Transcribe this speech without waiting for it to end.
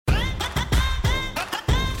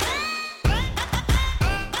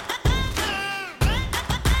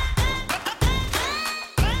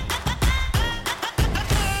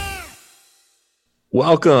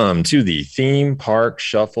Welcome to the Theme Park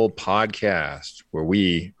Shuffle podcast, where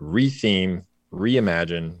we retheme,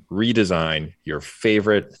 reimagine, redesign your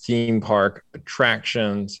favorite theme park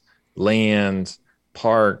attractions, lands,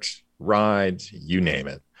 parks, rides, you name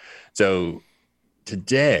it. So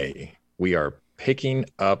today we are picking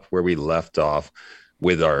up where we left off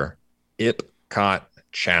with our Epcot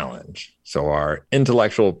challenge. So our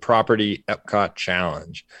intellectual property Epcot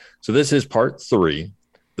challenge. So this is part 3.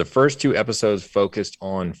 The first 2 episodes focused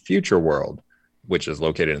on Future World, which is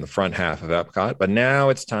located in the front half of Epcot, but now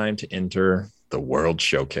it's time to enter the World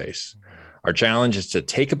Showcase. Our challenge is to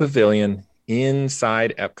take a pavilion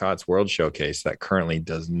inside Epcot's World Showcase that currently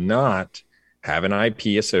does not have an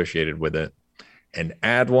IP associated with it and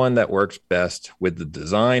add one that works best with the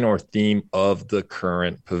design or theme of the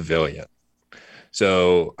current pavilion.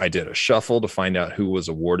 So I did a shuffle to find out who was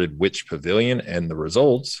awarded which pavilion, and the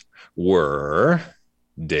results were...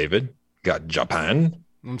 David got Japan.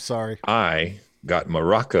 I'm sorry. I got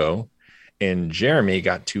Morocco, and Jeremy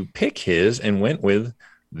got to pick his and went with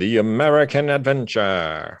the American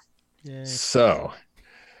Adventure. Yay. So,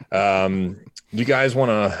 you guys want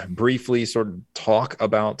to briefly sort of talk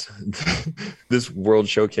about this World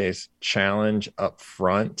Showcase challenge up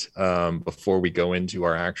front before we go into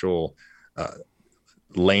our actual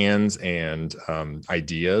lands and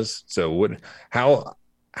ideas? So, how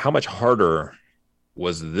much harder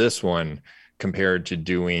was this one compared to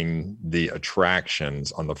doing the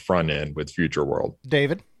attractions on the front end with Future World?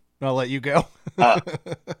 David, I'll let you go.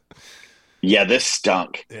 Yeah, this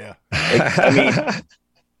stunk. Yeah. I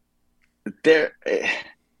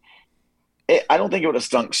don't think it would have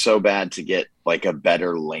stunk so bad to get like a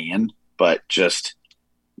better land, but just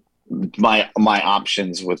my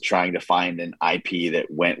options with trying to find an IP that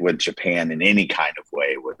went with Japan in any kind of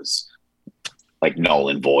way was like null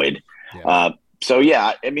and void. Yeah. So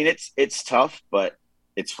yeah, I mean it's tough, but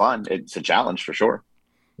it's fun. It's a challenge for sure.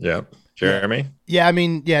 Yep. Jeremy? Yeah, I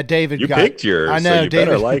mean, yeah, David picked yours. I know, so you David,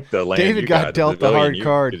 better like the land. David got dealt the hard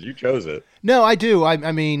card because you chose it. No, I do.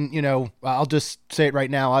 I mean, you know, I'll just say it right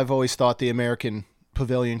now. I've always thought the American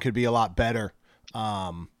Pavilion could be a lot better.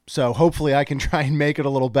 So hopefully I can try and make it a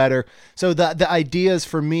little better. So the ideas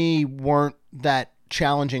for me weren't that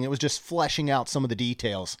challenging. It was just fleshing out some of the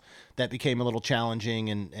details that became a little challenging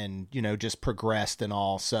and you know, just progressed and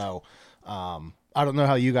all. So I don't know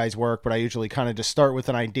how you guys work, but I usually kind of just start with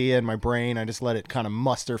an idea in my brain. I just let it kind of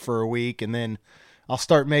muster for a week, and then I'll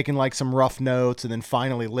start making like some rough notes, and then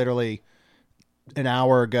finally, literally an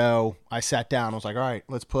hour ago, I sat down. I was like, all right,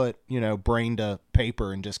 let's put, you know, brain to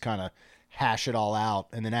paper and just kind of hash it all out.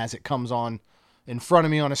 And then as it comes on in front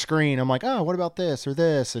of me on a screen, I'm like, oh, what about this or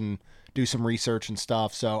this? And do some research and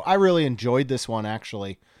stuff. So I really enjoyed this one,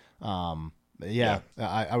 actually. I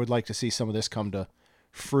would like to see some of this come to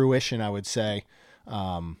fruition, I would say.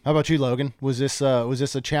 How about you, Logan? Was this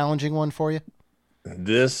a challenging one for you?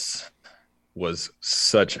 This was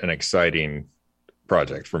such an exciting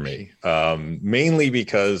project for me, mainly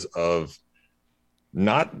because of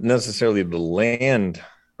not necessarily the land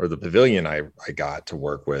or the pavilion I got to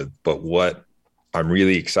work with, but what I'm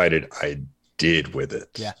really excited I did with it.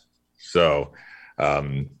 Yeah. So,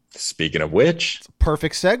 speaking of which, it's a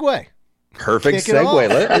perfect segue. Perfect segue.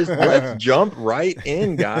 Let's jump right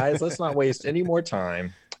in, guys. Let's not waste any more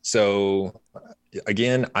time. So,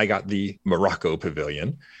 again, I got the Morocco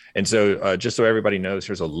Pavilion. And so, just so everybody knows,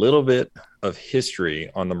 here's a little bit of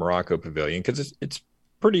history on the Morocco Pavilion because it's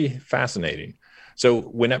pretty fascinating. So,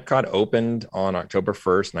 when Epcot opened on October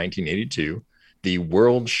 1st, 1982, the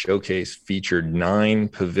World Showcase featured 9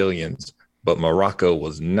 pavilions, but Morocco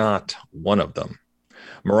was not one of them.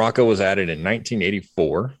 Morocco was added in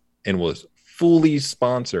 1984 and was fully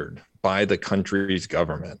sponsored by the country's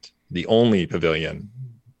government, the only pavilion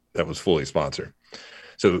that was fully sponsored.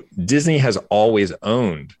 So Disney has always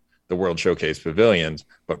owned the World Showcase pavilions,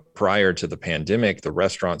 but prior to the pandemic, the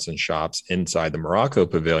restaurants and shops inside the Morocco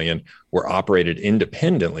Pavilion were operated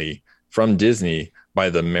independently from Disney by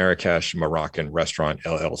the Marrakesh Moroccan Restaurant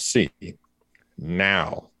LLC.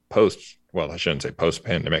 Now, I shouldn't say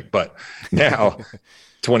post-pandemic, but now,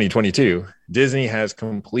 2022, Disney has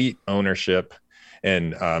complete ownership.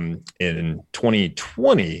 And in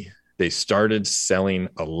 2020, they started selling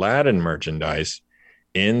Aladdin merchandise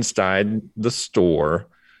inside the store,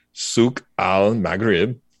 Souk Al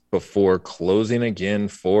Maghrib, before closing again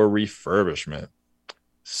for refurbishment.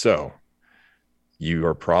 So you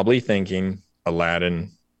are probably thinking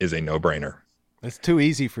Aladdin is a no-brainer. It's too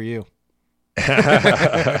easy for you.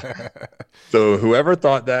 So whoever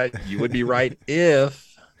thought that, you would be right if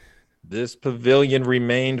this pavilion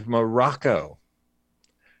remained Morocco.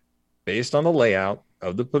 Based on the layout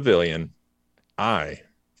of the pavilion, I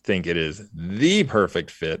think it is the perfect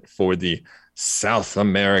fit for the South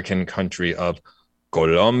American country of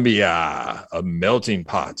Colombia, a melting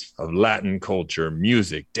pot of Latin culture,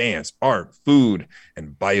 music, dance, art, food,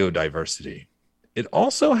 and biodiversity. It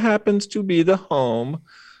also happens to be the home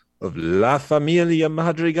of La Familia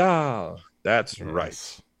Madrigal. That's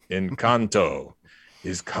right. Encanto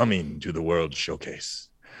is coming to the World Showcase.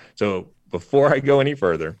 So before I go any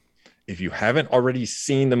further, if you haven't already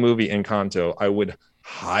seen the movie Encanto, I would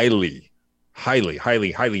highly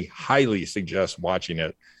suggest watching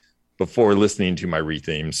it before listening to my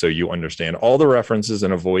retheme so you understand all the references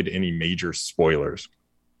and avoid any major spoilers.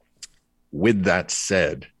 With that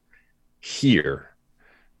said, here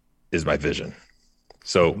is my vision.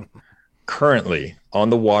 So currently on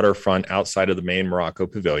the waterfront outside of the main Morocco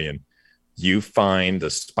Pavilion, you find the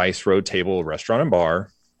Spice Road Table Restaurant and Bar,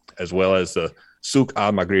 as well as the Souk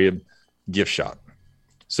Al Maghrib gift shop.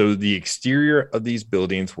 So the exterior of these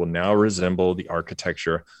buildings will now resemble the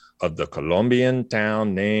architecture of the Colombian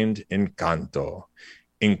town named Encanto,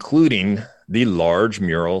 including the large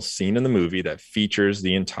mural seen in the movie that features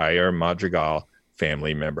the entire Madrigal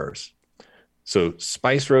family members. So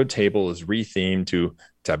Spice Road Table is rethemed to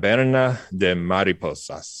Taberna de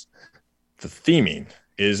Mariposas. The theming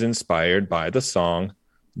is inspired by the song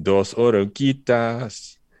Dos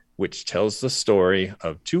Oruguitas, which tells the story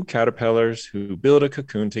of two caterpillars who build a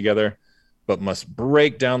cocoon together, but must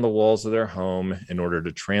break down the walls of their home in order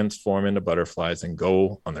to transform into butterflies and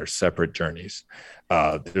go on their separate journeys.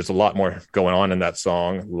 There's a lot more going on in that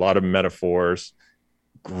song, a lot of metaphors.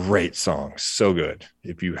 Great song, so good.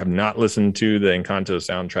 If you have not listened to the Encanto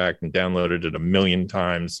soundtrack and downloaded it a million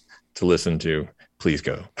times to listen to, please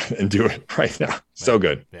go and do it right now. So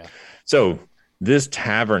good. Yeah. So this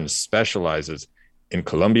tavern specializes in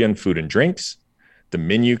Colombian food and drinks. The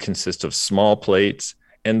menu consists of small plates,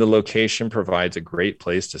 and the location provides a great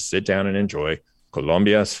place to sit down and enjoy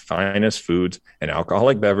Colombia's finest foods and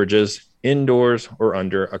alcoholic beverages indoors or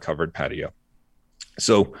under a covered patio.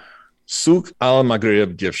 So Souk Al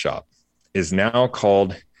Maghrib gift shop is now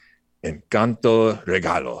called Encanto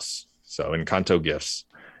Regalos. So Encanto gifts.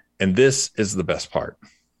 And this is the best part.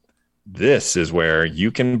 This is where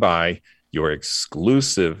you can buy your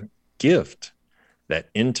exclusive gift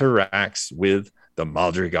that interacts with the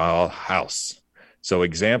Madrigal house. So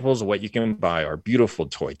examples of what you can buy are beautiful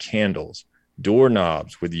toy candles,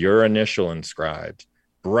 doorknobs with your initial inscribed,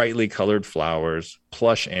 brightly colored flowers,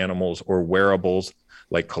 plush animals, or wearables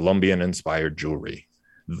like Colombian-inspired jewelry.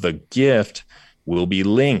 The gift will be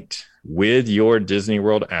linked with your Disney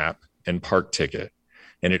World app and park ticket,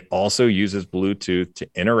 and it also uses Bluetooth to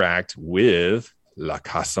interact with La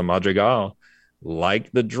Casa Madrigal,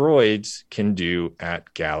 like the droids can do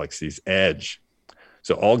at Galaxy's Edge.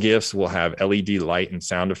 So all gifts will have LED light and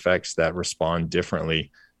sound effects that respond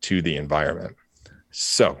differently to the environment.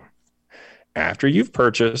 So after you've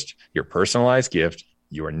purchased your personalized gift,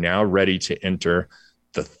 you are now ready to enter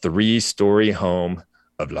the 3-story home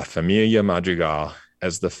of La Familia Madrigal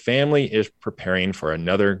as the family is preparing for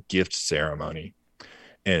another gift ceremony.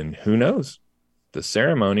 And who knows, the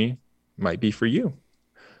ceremony might be for you.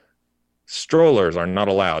 Strollers are not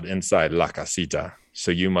allowed inside La Casita,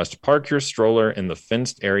 so you must park your stroller in the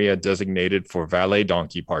fenced area designated for valet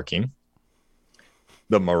donkey parking.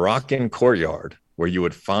 The Moroccan courtyard, where you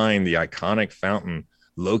would find the iconic fountain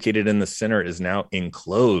located in the center, is now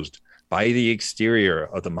enclosed by the exterior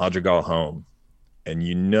of the Madrigal home. And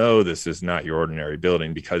you know this is not your ordinary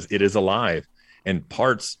building because it is alive and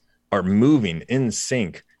parts are moving in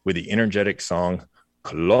sync with the energetic song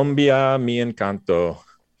Colombia Mi Encanto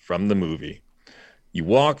from the movie. You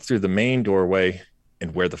walk through the main doorway,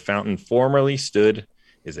 and where the fountain formerly stood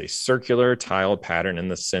is a circular tile pattern in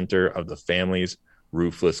the center of the family's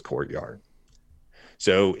roofless courtyard.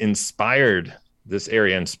 So this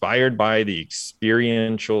area inspired by the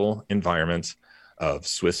experiential environments of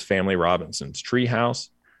Swiss Family Robinson's Treehouse,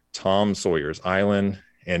 Tom Sawyer's Island,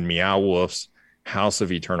 and Meow Wolf's House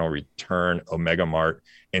of Eternal Return, Omega Mart,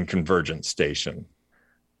 and Convergence Station.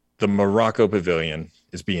 The Morocco Pavilion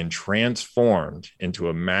is being transformed into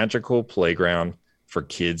a magical playground for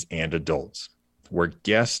kids and adults, where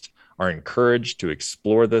guests are encouraged to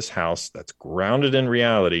explore this house that's grounded in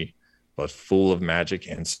reality, but full of magic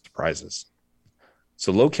and surprises.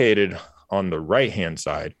 So located on the right-hand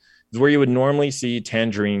side is where you would normally see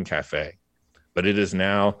Tangerine Cafe, but it is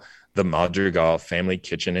now the Madrigal family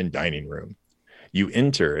kitchen and dining room. You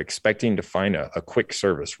enter expecting to find a quick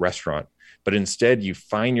service restaurant, but instead you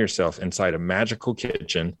find yourself inside a magical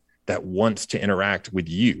kitchen that wants to interact with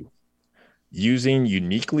you. Using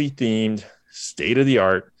uniquely themed,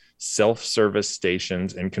 state-of-the-art self-service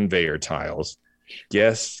stations and conveyor tiles,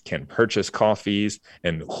 Guests can purchase coffees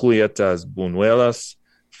and Julietas buñuelas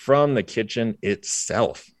from the kitchen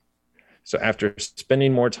itself. So after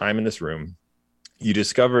spending more time in this room, you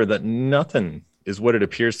discover that nothing is what it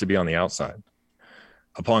appears to be on the outside.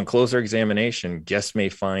 Upon closer examination, guests may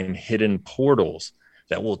find hidden portals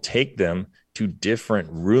that will take them to different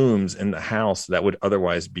rooms in the house that would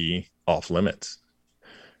otherwise be off limits.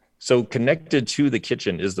 So connected to the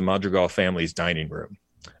kitchen is the Madrigal family's dining room.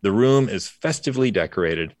 The room is festively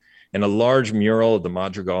decorated, and a large mural of the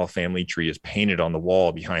Madrigal family tree is painted on the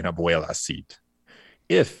wall behind Abuela's seat.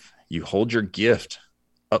 If you hold your gift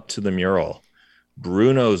up to the mural,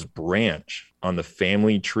 Bruno's branch on the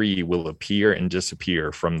family tree will appear and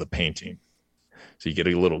disappear from the painting. So you get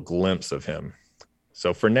a little glimpse of him.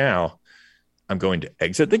 So for now, I'm going to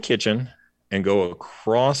exit the kitchen and go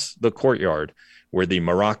across the courtyard where the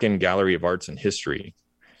Moroccan Gallery of Arts and History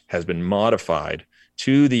has been modified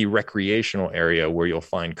to the recreational area where you'll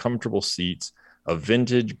find comfortable seats, a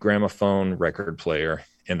vintage gramophone record player,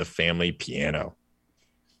 and the family piano.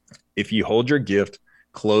 If you hold your gift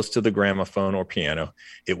close to the gramophone or piano,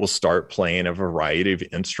 it will start playing a variety of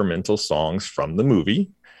instrumental songs from the movie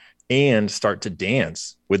and start to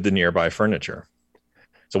dance with the nearby furniture.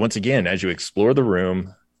 So once again, as you explore the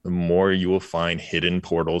room, the more you will find hidden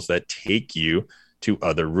portals that take you to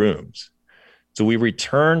other rooms. So we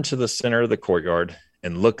return to the center of the courtyard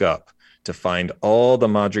and look up to find all the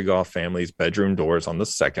Madrigal family's bedroom doors on the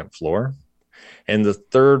second floor. And the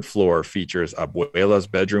third floor features Abuela's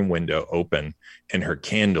bedroom window open, and her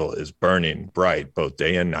candle is burning bright both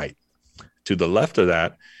day and night. To the left of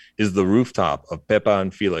that is the rooftop of Pepa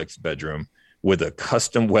and Felix's bedroom, with a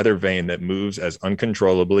custom weather vane that moves as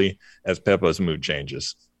uncontrollably as Pepa's mood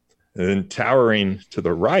changes. And then towering to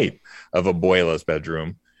the right of Abuela's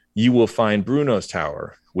bedroom, you will find Bruno's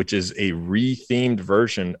tower, which is a re-themed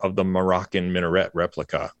version of the Moroccan minaret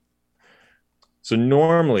replica. So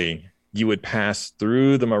normally you would pass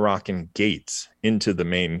through the Moroccan gates into the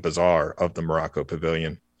main bazaar of the Morocco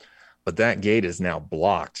Pavilion, but that gate is now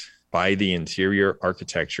blocked by the interior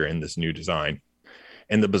architecture in this new design,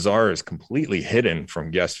 and the bazaar is completely hidden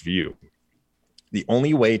from guest view. The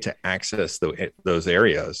only way to access those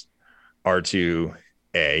areas are to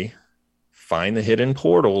A, find the hidden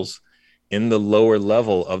portals in the lower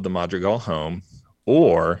level of the Madrigal home,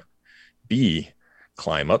 or B,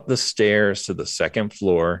 climb up the stairs to the second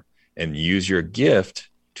floor and use your gift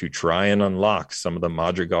to try and unlock some of the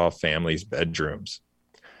Madrigal family's bedrooms.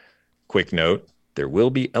 Quick note, there will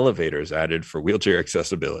be elevators added for wheelchair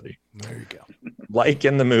accessibility. There you go. Like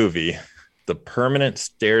in the movie, the permanent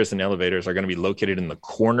stairs and elevators are going to be located in the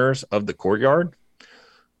corners of the courtyard.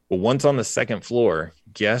 But once on the second floor,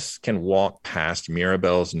 guests can walk past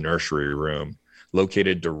Mirabel's nursery room,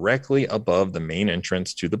 located directly above the main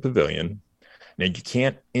entrance to the pavilion. Now, you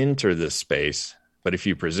can't enter this space, but if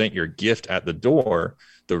you present your gift at the door,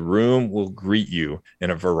 the room will greet you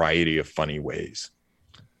in a variety of funny ways.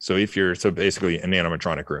 So basically an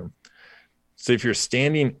animatronic room. So if you're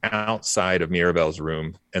standing outside of Mirabel's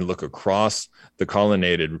room and look across the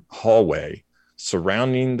colonnaded hallway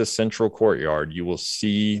surrounding the central courtyard, you will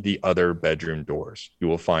see the other bedroom doors. You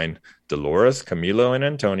will find Dolores, Camilo, and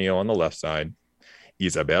Antonio on the left side,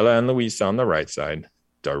 Isabella and Luisa on the right side.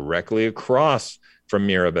 Directly across from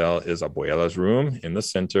Mirabel is Abuela's room in the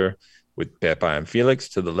center, with Pepa and Felix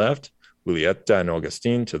to the left, Julieta and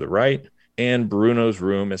Augustine to the right, and Bruno's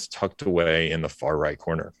room is tucked away in the far right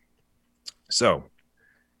corner. So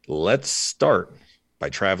let's start by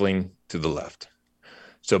traveling to the left.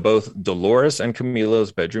 So both Dolores and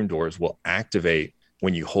Camilo's bedroom doors will activate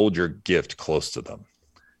when you hold your gift close to them.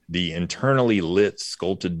 The internally lit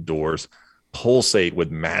sculpted doors pulsate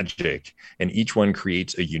with magic, and each one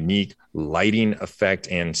creates a unique lighting effect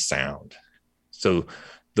and sound. So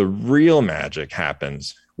the real magic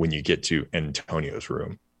happens when you get to Antonio's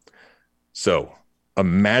room. So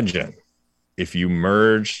imagine if you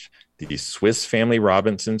merged the Swiss Family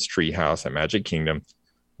Robinson's treehouse at Magic Kingdom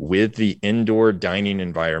with the indoor dining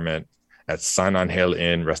environment at San Angel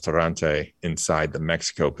Inn Restaurante inside the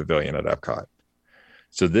Mexico Pavilion at Epcot.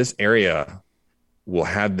 So this area will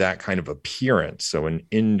have that kind of appearance, so an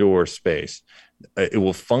indoor space. It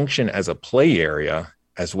will function as a play area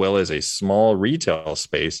as well as a small retail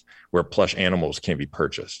space where plush animals can be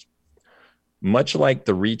purchased. Much like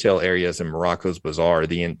the retail areas in Morocco's bazaar,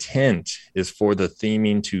 the intent is for the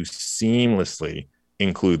theming to seamlessly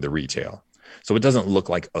include the retail. So it doesn't look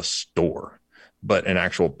like a store, but an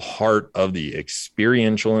actual part of the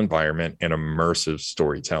experiential environment and immersive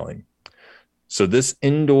storytelling. So this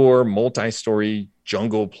indoor multi-story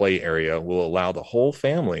jungle play area will allow the whole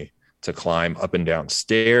family to climb up and down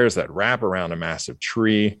stairs that wrap around a massive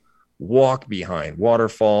tree, walk behind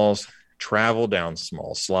waterfalls, travel down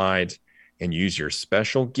small slides, and use your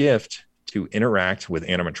special gift to interact with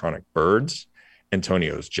animatronic birds,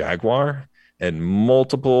 Antonio's jaguar, and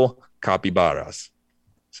multiple capybaras.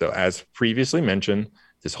 So as previously mentioned,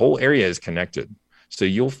 this whole area is connected. So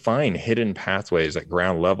you'll find hidden pathways at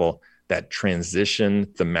ground level that transition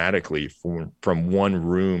thematically from one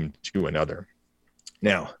room to another.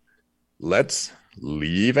 Now, let's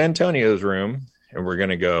leave Antonio's room and we're going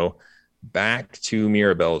to go back to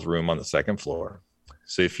Mirabel's room on the second floor.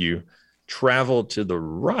 So if you travel to the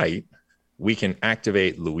right, we can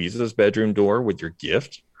activate Luisa's bedroom door with your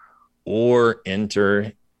gift or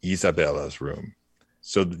enter Isabella's room.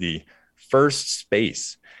 So the first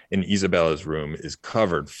space in Isabella's room is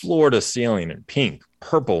covered floor to ceiling in pink,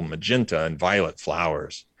 purple, magenta, and violet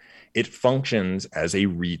flowers. It functions as a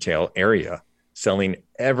retail area, selling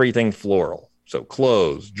everything floral. So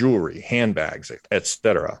clothes, jewelry, handbags,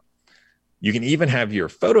 etc. You can even have your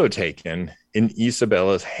photo taken in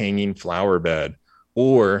Isabella's hanging flower bed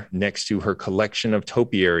or next to her collection of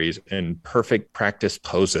topiaries in perfect practice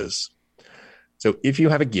poses. So if you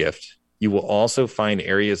have a gift, you will also find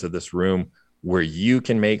areas of this room where you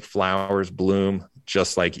can make flowers bloom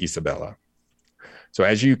just like Isabella. So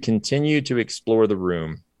as you continue to explore the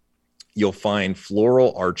room, you'll find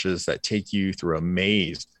floral arches that take you through a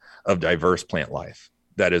maze of diverse plant life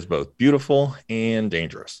that is both beautiful and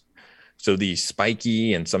dangerous. So these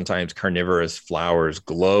spiky and sometimes carnivorous flowers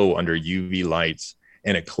glow under UV lights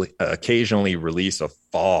and occasionally release a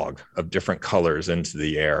fog of different colors into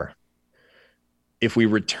the air. If we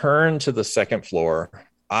return to the second floor,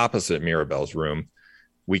 opposite Mirabel's room,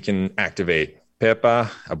 we can activate Pepa,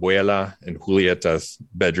 Abuela, and Julieta's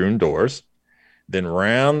bedroom doors, then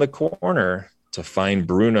round the corner to find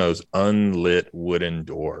Bruno's unlit wooden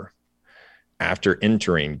door. After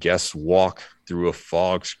entering, guests walk through a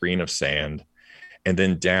fog screen of sand and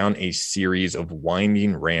then down a series of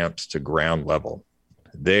winding ramps to ground level.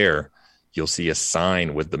 There, you'll see a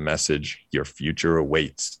sign with the message, "Your future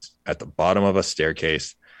awaits," at the bottom of a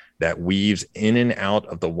staircase that weaves in and out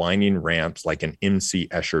of the winding ramps like an M.C.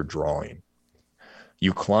 Escher drawing.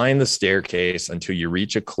 You climb the staircase until you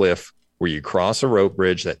reach a cliff where you cross a rope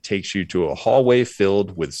bridge that takes you to a hallway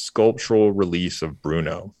filled with sculptural reliefs of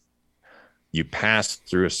Bruno. You pass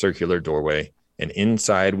through a circular doorway, and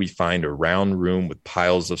inside we find a round room with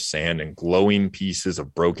piles of sand and glowing pieces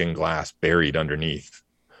of broken glass buried underneath.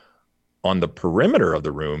 On the perimeter of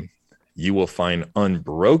the room, you will find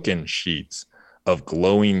unbroken sheets of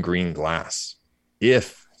glowing green glass.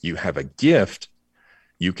 If you have a gift,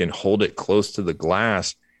 you can hold it close to the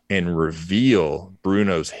glass and reveal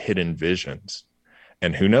Bruno's hidden visions.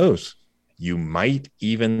 And who knows, you might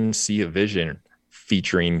even see a vision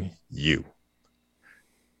featuring you.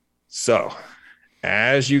 So,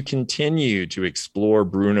 as you continue to explore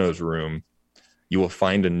Bruno's room, you will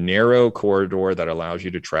find a narrow corridor that allows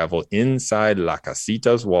you to travel inside La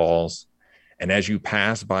Casita's walls. And as you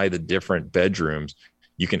pass by the different bedrooms,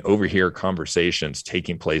 you can overhear conversations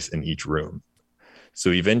taking place in each room.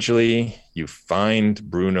 So eventually you find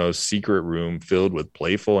Bruno's secret room filled with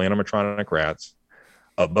playful animatronic rats.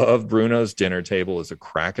 Above Bruno's dinner table is a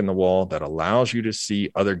crack in the wall that allows you to see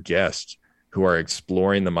other guests who are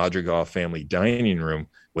exploring the Madrigal family dining room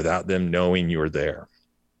without them knowing you're there.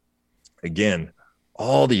 Again,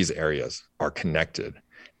 all these areas are connected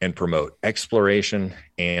and promote exploration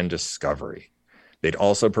and discovery. They'd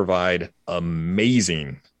also provide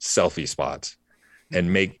amazing selfie spots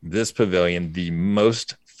and make this pavilion the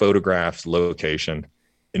most photographed location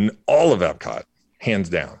in all of Epcot, hands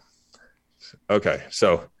down. Okay,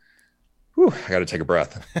 so I got to take a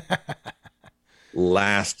breath.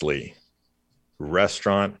 Lastly,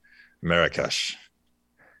 Restaurant Marrakesh,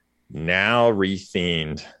 now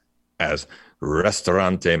rethemed as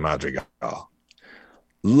Restaurante Madrigal,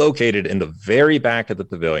 located in the very back of the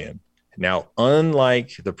pavilion. Now,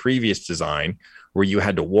 unlike the previous design, where you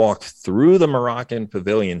had to walk through the Moroccan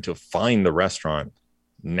pavilion to find the restaurant,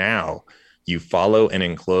 now you follow an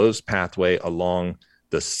enclosed pathway along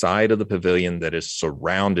the side of the pavilion that is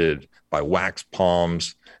surrounded by wax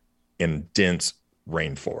palms and dense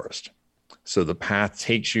rainforest. So the path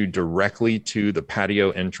takes you directly to the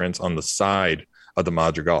patio entrance on the side of the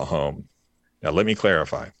Madrigal home. Now, let me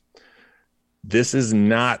clarify. This is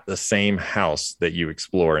not the same house that you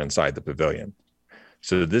explore inside the pavilion.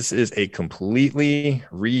 So this is a completely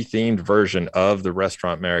rethemed version of the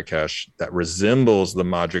Restaurant Marrakesh that resembles the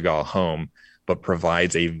Madrigal home, but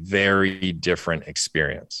provides a very different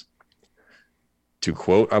experience. To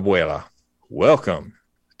quote Abuela, "Welcome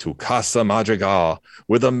to Casa Madrigal,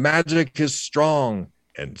 where the magic is strong,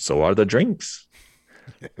 and so are the drinks.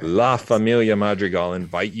 La Familia Madrigal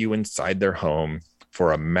invite you inside their home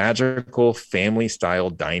for a magical family-style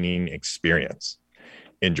dining experience.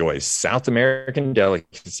 Enjoy South American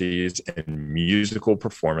delicacies and musical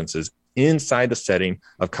performances inside the setting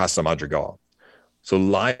of Casa Madrigal. So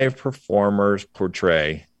live performers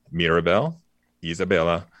portray Mirabel,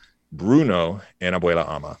 Isabella, Bruno, and Abuela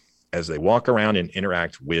Ama as they walk around and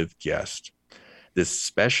interact with guests. This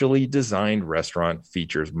specially designed restaurant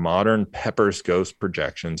features modern Pepper's Ghost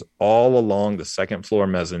projections all along the second floor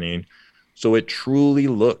mezzanine, so it truly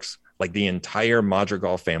looks like the entire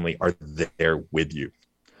Madrigal family are there with you.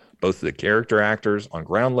 Both the character actors on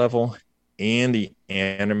ground level and the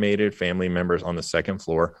animated family members on the second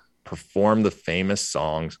floor perform the famous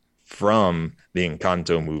songs from the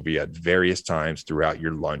Encanto movie at various times throughout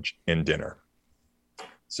your lunch and dinner.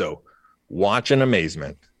 So watch in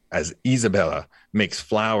amazement as Isabella makes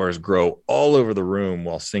flowers grow all over the room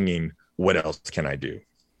while singing, "What Else Can I Do?"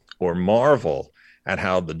 Or marvel at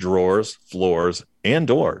how the drawers, floors, and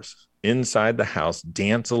doors inside the house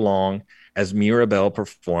dance along as Mirabel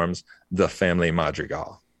performs the Family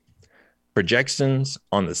Madrigal. Projections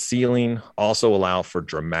on the ceiling also allow for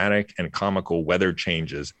dramatic and comical weather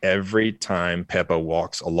changes every time Pepa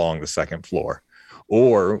walks along the second floor,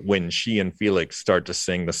 or when she and Felix start to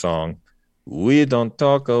sing the song, "We don't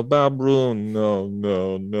talk about Bruno,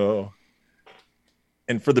 no, no."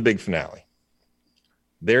 And for the big finale,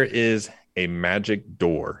 there is a magic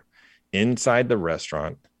door inside the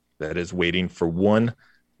restaurant that is waiting for one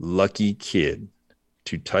lucky kid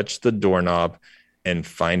to touch the doorknob and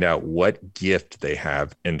find out what gift they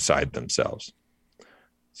have inside themselves.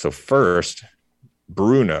 So first,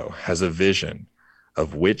 Bruno has a vision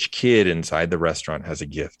of which kid inside the restaurant has a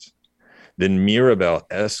gift. Then Mirabel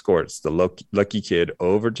escorts the lucky kid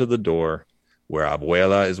over to the door where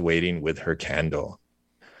Abuela is waiting with her candle.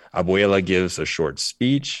 Abuela gives a short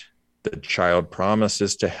speech. The child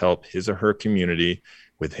promises to help his or her community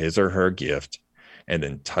with his or her gift, and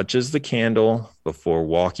then touches the candle before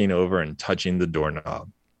walking over and touching the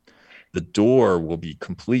doorknob. The door will be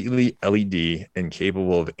completely LED and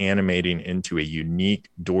capable of animating into a unique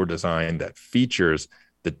door design that features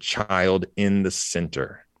the child in the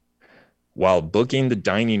center. While booking the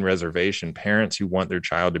dining reservation, parents who want their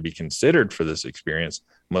child to be considered for this experience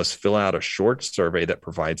must fill out a short survey that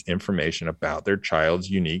provides information about their child's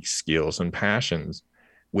unique skills and passions,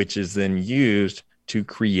 which is then used to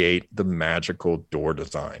create the magical door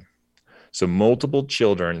design. So multiple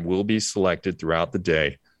children will be selected throughout the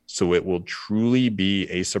day, so it will truly be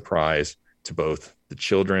a surprise to both the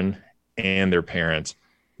children and their parents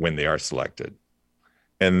when they are selected.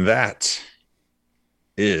 And that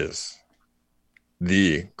is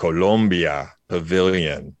the Colombia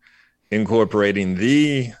Pavilion, incorporating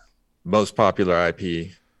the most popular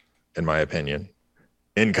IP, in my opinion,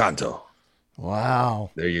 Encanto.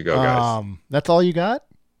 Wow. There you go, guys. That's all you got?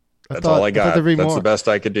 That's all I got. That's more. The best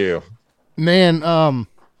I could do. Man,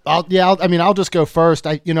 I'll just go first.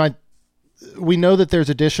 We know that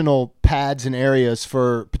there's additional pads and areas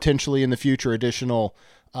for potentially in the future additional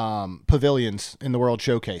pavilions in the World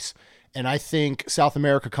Showcase. And I think South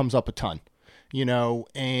America comes up a ton,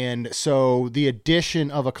 and so the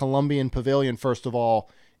addition of a Colombian pavilion, first of all,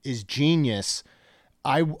 is genius.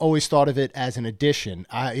 I always thought of it as an addition.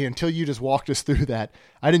 Until you just walked us through that,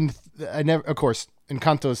 of course,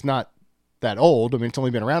 Encanto is not that old. I mean, it's only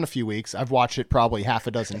been around a few weeks. I've watched it probably half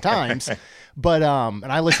a dozen times, but,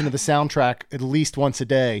 and I listen to the soundtrack at least once a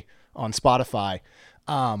day on Spotify.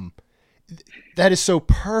 That is so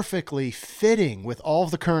perfectly fitting with all of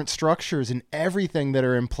the current structures and everything that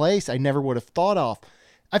are in place. I never would have thought of.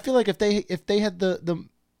 I feel like if they had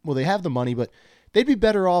they have the money, but they'd be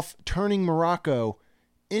better off turning Morocco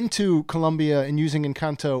into Colombia and using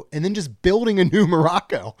Encanto and then just building a new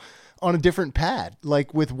Morocco on a different pad,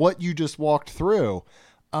 like with what you just walked through.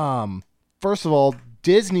 First of all,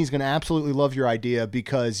 Disney's going to absolutely love your idea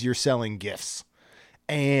because you're selling gifts.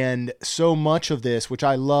 And so much of this, which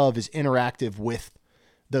I love, is interactive with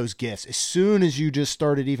those gifts. As soon as you just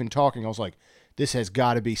started even talking, I was like, this has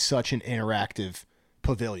got to be such an interactive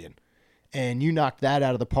pavilion. And you knocked that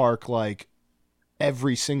out of the park, like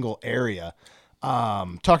every single area.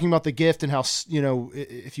 Talking about the gift and how,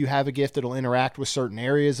 if you have a gift, it'll interact with certain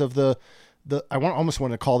areas of almost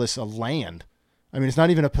want to call this a land. I mean, it's not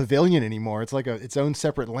even a pavilion anymore. It's like its own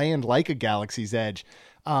separate land, like a Galaxy's Edge.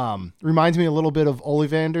 Reminds me a little bit of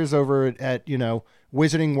Ollivander's over at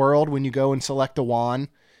Wizarding World, when you go and select a wand,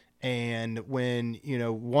 and when,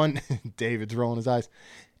 one, David's rolling his eyes,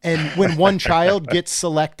 and when one child gets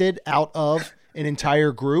selected out of an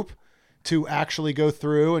entire group to actually go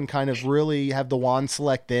through and kind of really have the wand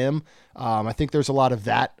select them. I think there's a lot of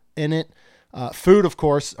that in it. Food, of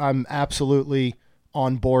course, I'm absolutely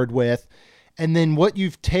on board with. And then what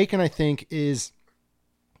you've taken, I think, is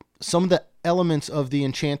some of the elements of the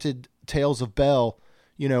Enchanted Tales of Belle,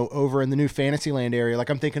 you know, over in the new Fantasyland area. Like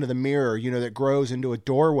I'm thinking of the mirror, you know, that grows into a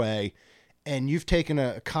doorway. And you've taken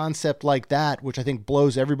a concept like that, which I think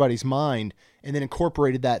blows everybody's mind, and then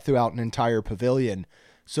incorporated that throughout an entire pavilion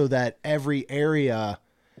so that every area,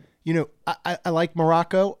 you know, I like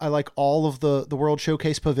Morocco. I like all of the World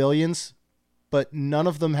Showcase pavilions, but none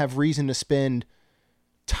of them have reason to spend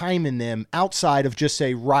time in them outside of just,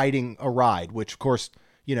 say, riding a ride, which, of course,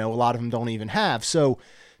 you know, a lot of them don't even have. So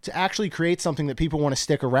to actually create something that people want to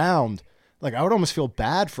stick around, like I would almost feel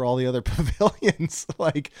bad for all the other pavilions.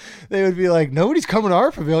 Like they would be like, nobody's coming to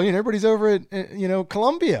our pavilion. Everybody's over at, you know,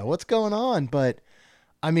 Columbia. What's going on? But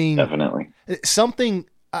I mean, definitely something,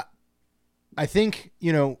 I think,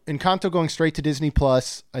 you know, Encanto going straight to Disney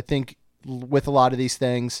Plus, I think with a lot of these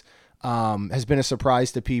things, has been a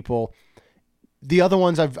surprise to people. The other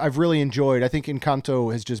ones I've really enjoyed. I think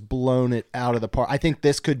Encanto has just blown it out of the park. I think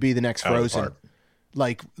this could be the next Frozen.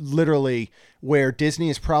 Like literally where Disney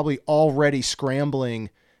is probably already scrambling,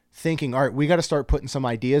 thinking, all right, we got to start putting some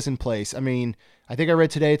ideas in place. I mean, I think I read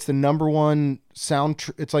today it's the number one it's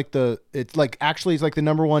like the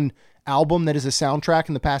number one album that is a soundtrack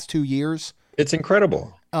in the past 2 years. It's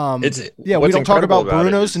incredible. We don't talk about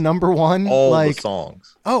Bruno's number one. All the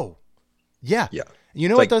songs. Oh, yeah. Yeah. You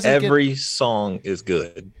know what doesn't every song is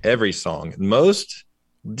good. Every song. Most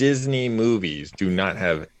Disney movies do not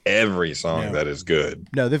have every song that is good.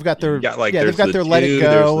 No, they've got their they've got their Let It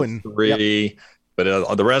Go and three, but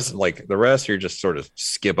the rest you're just sort of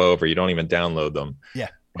skip over. You don't even download them. Yeah.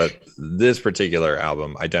 But this particular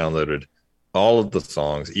album, I downloaded all of the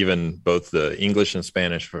songs, even both the English and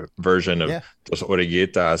Spanish version of Dos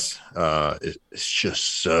Oreguitas. It's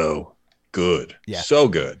just so good. Yeah. So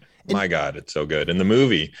good. My God, it's so good. And the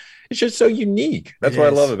movie, it's just so unique. That's what I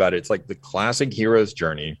love about it. It's like the classic hero's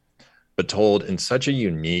journey, but told in such a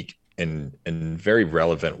unique and very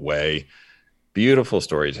relevant way. Beautiful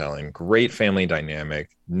storytelling, great family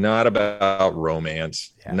dynamic, not about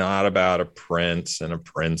romance, not about a prince and a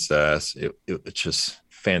princess. It's just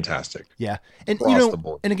fantastic. Yeah. And you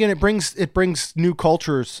know, and again, it brings new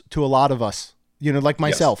cultures to a lot of us, you know, like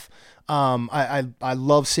myself. Yes. I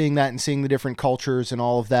love seeing that and seeing the different cultures and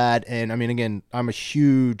all of that. And I mean, again, I'm a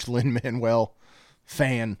huge Lin-Manuel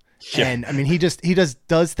fan. Yeah. And I mean, he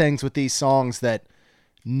does things with these songs that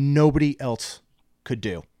nobody else could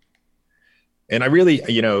do. And I really,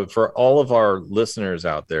 you know, for all of our listeners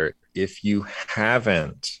out there, if you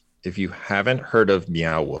haven't heard of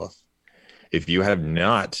Meow Wolf, if you have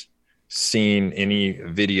not seen any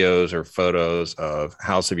videos or photos of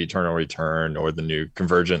House of Eternal Return or the new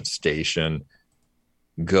Convergence Station,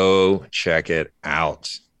 go check it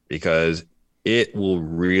out because it will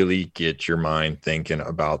really get your mind thinking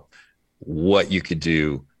about what you could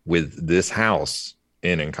do with this house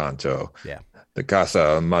in Encanto. Yeah. The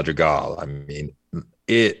Casa Madrigal. I mean,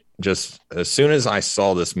 it just, as soon as I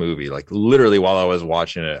saw this movie, like literally while I was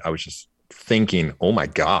watching it, I was just thinking, oh my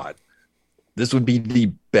God, this would be the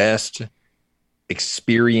best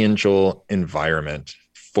experiential environment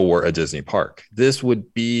for a Disney park. This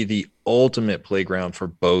would be the ultimate playground for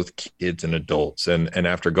both kids and adults. And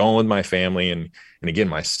after going with my family and again,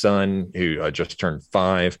 my son who just turned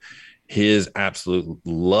 5, his absolute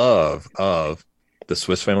love of the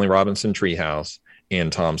Swiss Family Robinson Treehouse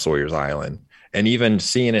and Tom Sawyer's Island, and even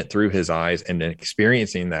seeing it through his eyes and then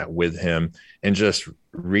experiencing that with him and just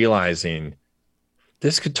realizing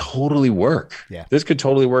this could totally work. Yeah. This could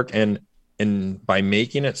totally work. And by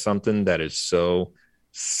making it something that is so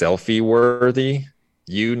selfie worthy,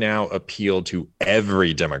 you now appeal to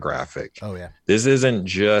every demographic. Oh yeah. This isn't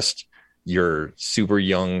just your super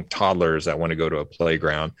young toddlers that want to go to a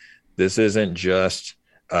playground. This isn't just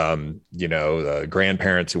the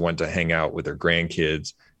grandparents who want to hang out with their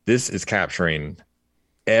grandkids. This is capturing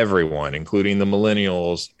everyone, including the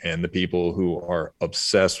millennials and the people who are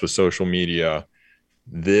obsessed with social media.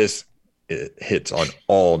 It hits on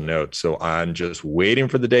all notes. So I'm just waiting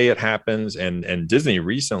for the day it happens. And Disney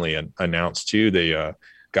recently announced too, they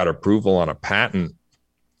got approval on a patent,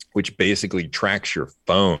 which basically tracks your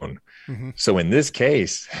phone. Mm-hmm. So in this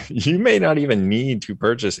case, you may not even need to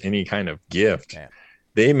purchase any kind of gift. Yeah.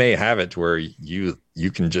 They may have it to where you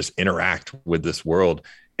can just interact with this world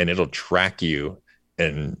and it'll track you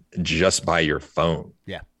and just by your phone.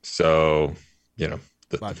 Yeah. So, the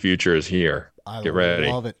future is here. Get ready.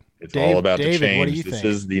 Love it. It's all about David, the change. What do you this think?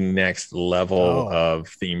 Is the next level of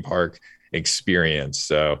theme park experience.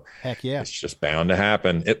 So Heck yeah. it's just bound to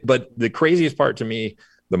happen. But the craziest part to me,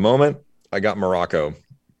 the moment I got Morocco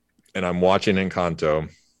and I'm watching Encanto,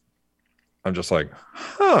 I'm just like,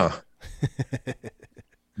 huh,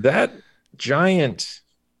 that giant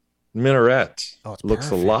minaret looks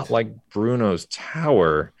perfect. a lot like Bruno's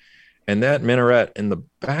tower. And that minaret in the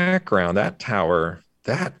background, that tower,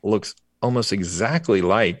 that looks almost exactly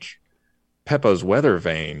like Peppo's weather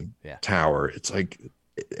vane tower. It's like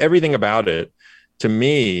everything about it. To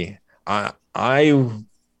me, I am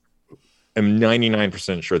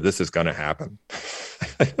 99% sure this is going to happen.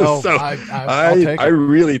 Oh, so I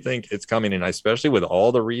really think it's coming, and especially with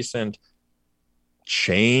all the recent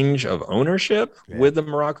change of ownership with the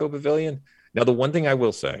Morocco Pavilion. Now, the one thing I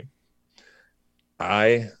will say,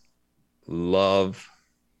 I love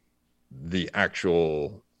the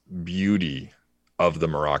actual beauty of the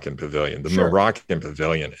Moroccan Pavilion. The Moroccan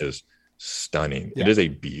Pavilion is stunning. It is a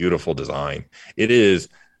beautiful design. It is,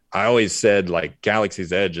 I always said, like,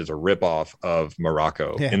 Galaxy's Edge is a ripoff of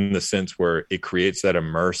Morocco in the sense where it creates that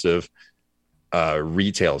immersive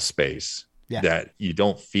retail space that you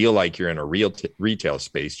don't feel like you're in a real retail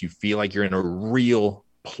space. You feel like you're in a real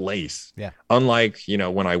place. Yeah. Unlike, you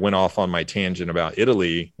know, when I went off on my tangent about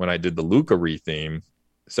Italy, when I did the Luca retheme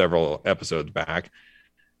several episodes back,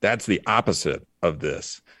 that's the opposite of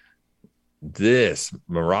this. This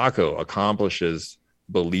Morocco accomplishes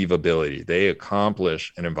believability. They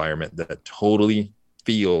accomplish an environment that totally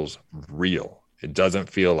feels real. It doesn't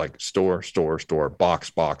feel like store,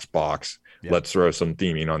 box. Yeah. Let's throw some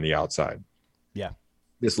theming on the outside. Yeah.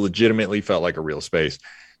 This legitimately felt like a real space.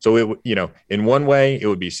 So it, you know, in one way it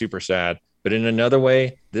would be super sad, but in another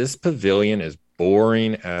way, this pavilion is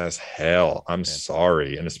boring as hell. I'm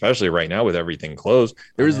sorry. And especially right now with everything closed,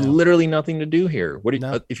 there is literally nothing to do here.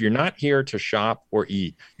 If you're not here to shop or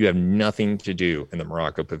eat, you have nothing to do in the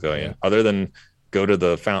Morocco Pavilion other than go to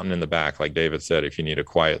the fountain in the back. Like David said, if you need a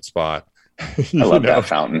quiet spot. I love that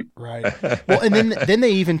fountain. Right. Well, and then they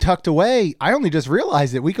even tucked away. I only just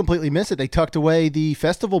realized it. We completely missed it. They tucked away the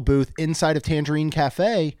festival booth inside of Tangerine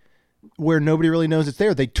Cafe where nobody really knows it's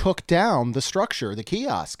there. They took down the structure, the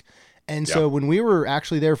kiosk. And so when we were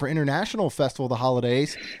actually there for International Festival of the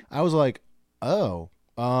Holidays, I was like, oh,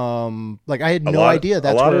 like I had no idea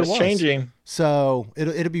that's where it was. Changing. So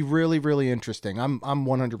it'll be really, really interesting. I'm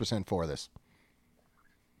 100% for this.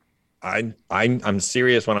 I'm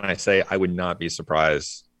serious when I say I would not be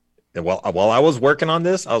surprised. And while I was working on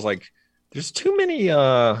this, I was like, there's too many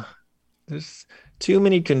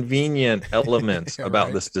convenient elements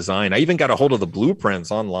about this design. I even got a hold of the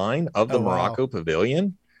blueprints online of the Morocco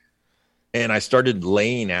Pavilion. And I started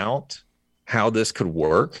laying out how this could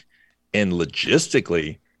work. And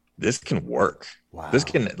logistically, this can work. Wow.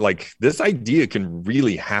 This idea can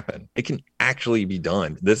really happen. It can actually be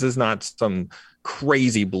done. This is not some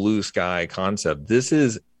crazy blue sky concept. This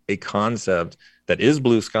is a concept that is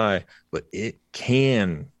blue sky, but it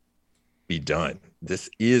can be done. This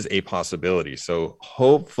is a possibility. So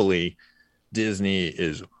hopefully Disney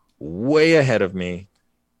is way ahead of me.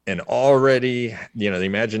 And already, you know, the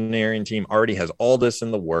Imagineering team already has all this in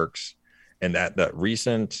the works, and that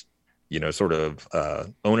recent, you know, sort of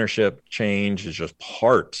ownership change is just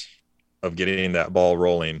part of getting that ball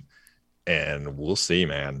rolling. And we'll see,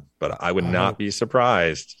 man. But I would not be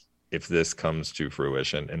surprised if this comes to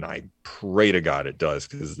fruition, and I pray to God it does,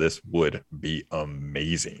 because this would be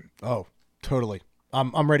amazing. Oh, totally.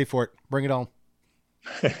 I'm ready for it. Bring it on.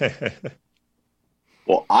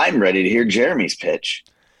 Well, I'm ready to hear Jeremy's pitch.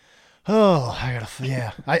 Oh,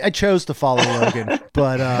 I chose to follow Logan,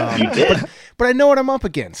 but you did. But I know what I'm up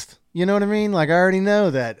against. You know what I mean? Like I already know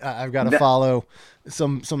that I've got to follow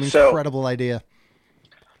some incredible idea.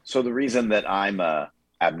 So the reason that I'm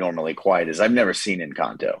abnormally quiet is I've never seen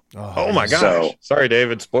Encanto. Oh my gosh! Sorry,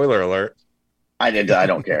 David. Spoiler alert. I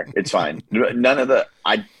don't care. It's fine. None of the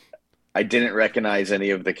I didn't recognize any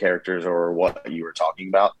of the characters or what you were talking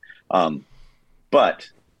about. But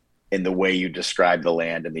in the way you describe the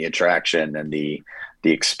land and the attraction and the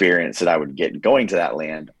experience that I would get going to that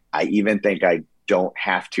land, I even think I don't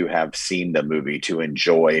have to have seen the movie to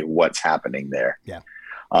enjoy what's happening there. Yeah.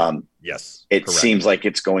 Yes. It seems like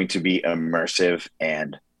it's going to be immersive,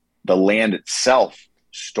 and the land itself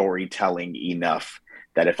storytelling enough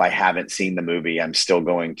that if I haven't seen the movie, I'm still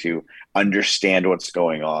going to understand what's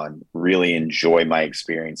going on, really enjoy my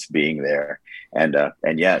experience being there. And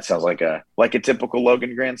yeah, it sounds like a typical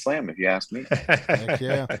Logan Grand Slam, if you ask me. Heck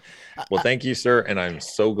yeah. Well, thank you, sir. And I'm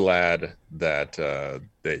so glad that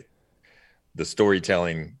the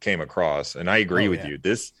storytelling came across. And I agree with you.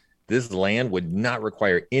 This this land would not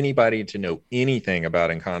require anybody to know anything about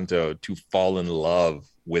Encanto to fall in love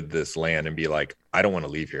with this land and be like, I don't want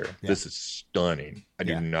to leave here. Yeah. This is stunning. I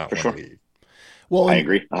do not want to leave. Well, I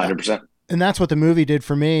agree 100%. And that's what the movie did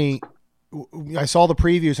for me. I saw the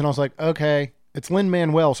previews and I was like, okay, it's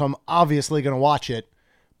Lin-Manuel, so I'm obviously going to watch it.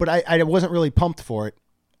 But I wasn't really pumped for it.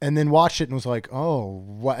 And then watched it and was like, oh,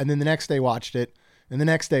 what? And then the next day watched it. And the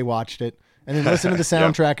next day watched it. And then listened to the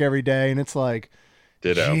soundtrack every day. And it's like,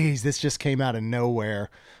 geez, this just came out of nowhere.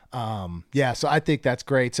 So I think that's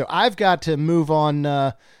great. So I've got to move on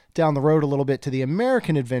down the road a little bit to the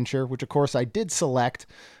American Adventure, which of course I did select.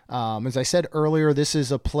 As I said earlier, this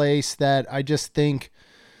is a place that I just think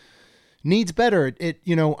needs better.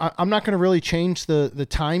 I'm not going to really change the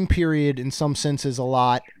time period in some senses a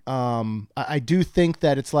lot. I do think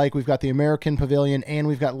that it's like we've got the American Pavilion and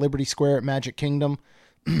we've got Liberty Square at Magic Kingdom.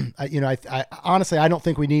 I honestly, I don't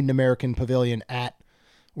think we need an American Pavilion at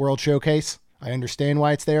World Showcase. I understand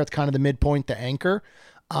why it's there. It's kind of the midpoint, the anchor.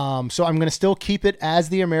 So I'm going to still keep it as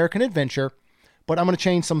the American Adventure, but I'm going to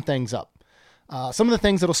change some things up. Some of the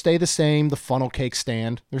things that'll stay the same, the funnel cake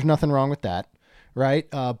stand. There's nothing wrong with that, right?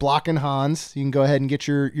 Block and Hans. You can go ahead and get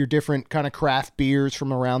your different kind of craft beers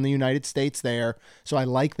from around the United States there. So I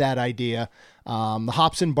like that idea. The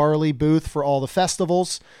hops and barley booth for all the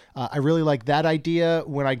festivals. I really like that idea.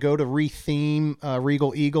 When I go to retheme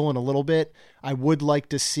Regal Eagle in a little bit, I would like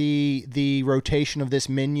to see the rotation of this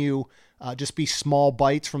menu just be small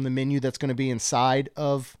bites from the menu that's going to be inside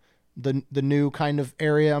of the new kind of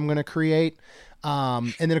area I'm going to create.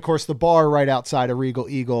 And then, of course, the bar right outside of Regal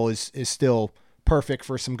Eagle is still perfect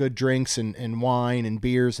for some good drinks and wine and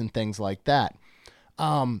beers and things like that.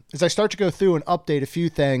 As I start to go through and update a few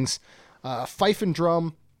things, Fife and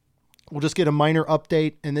Drum will just get a minor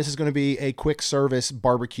update, and this is going to be a quick service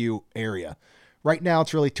barbecue area. Right now,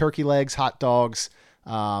 it's really turkey legs, hot dogs,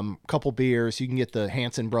 couple beers. You can get the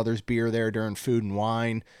Hanson Brothers beer there during Food and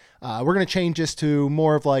Wine. We're going to change this to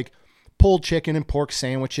more of like pulled chicken and pork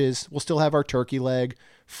sandwiches. We'll still have our turkey leg,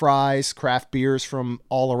 fries, craft beers from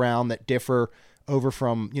all around that differ over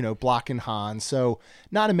from, Block and Hans. So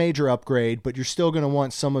not a major upgrade, but you're still going to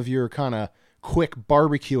want some of your kind of quick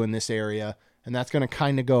barbecue in this area, and that's going to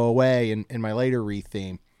kind of go away in my later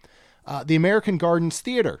retheme. The American Gardens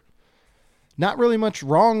Theater. Not really much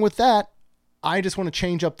wrong with that. I just want to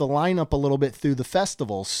change up the lineup a little bit through the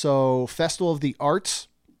festivals. So Festival of the Arts,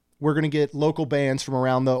 we're going to get local bands from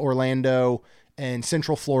around the Orlando and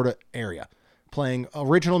Central Florida area playing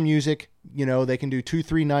original music. They can do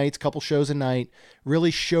 2-3 nights, couple shows a night,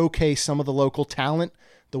 really showcase some of the local talent,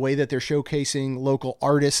 the way that they're showcasing local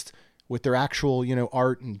artists with their actual,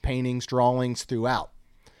 art and paintings, drawings throughout.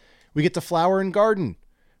 We get to Flower and Garden.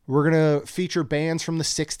 We're going to feature bands from the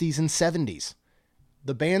 60s and 70s.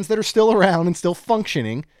 The bands that are still around and still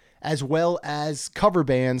functioning, as well as cover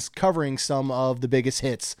bands covering some of the biggest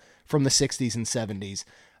hits from the 60s and 70s.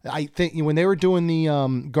 I think when they were doing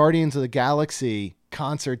the Guardians of the Galaxy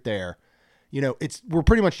concert there, we're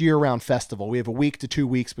pretty much year-round festival. We have a week to 2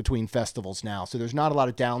 weeks between festivals now, so there's not a lot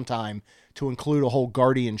of downtime to include a whole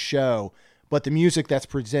Guardian show. But the music that's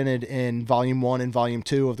presented in Volume 1 and Volume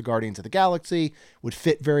 2 of the Guardians of the Galaxy would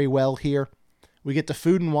fit very well here. We get to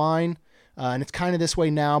Food and Wine, and it's kind of this way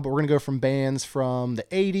now, but we're going to go from bands from the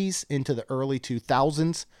 80s into the early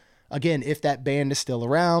 2000s. Again, if that band is still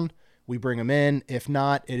around, we bring them in. If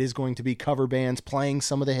not, it is going to be cover bands playing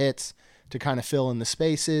some of the hits to kind of fill in the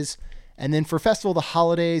spaces. And then for Festival of the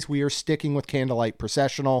Holidays, we are sticking with Candlelight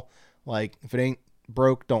Processional. Like, if it ain't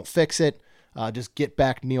broke, don't fix it. Just get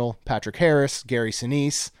back Neil Patrick Harris, Gary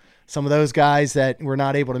Sinise, some of those guys that were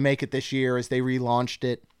not able to make it this year as they relaunched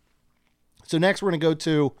it. So next we're going to go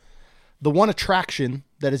to the one attraction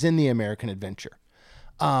that is in the American Adventure.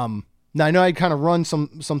 Now I know I'd kind of run some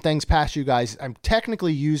things past you guys. I'm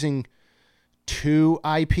technically using 2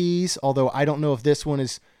 IPs, although I don't know if this one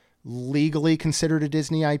is legally considered a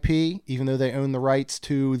Disney IP, even though they own the rights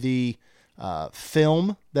to the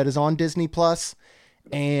film that is on Disney Plus.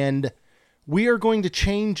 And we are going to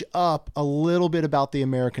change up a little bit about the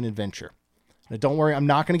American Adventure. Now, don't worry, I'm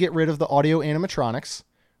not going to get rid of the audio animatronics.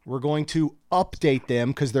 We're going to update them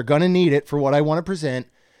because they're going to need it for what I want to present.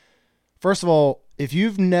 First of all, if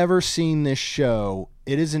you've never seen this show,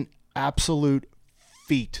 it is an absolute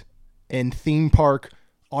feat in theme park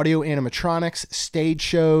audio animatronics, stage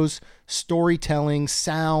shows, storytelling,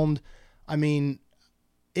 sound. I mean,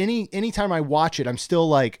 anytime I watch it, I'm still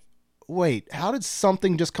like, wait, how did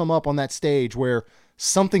something just come up on that stage where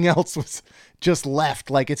something else was just left?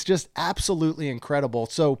 Like, it's just absolutely incredible.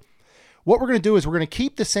 So what we're going to do is we're going to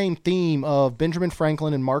keep the same theme of Benjamin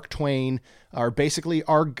Franklin and Mark Twain are basically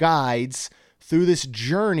our guides through this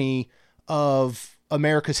journey of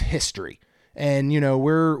America's history. And,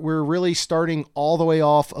 we're really starting all the way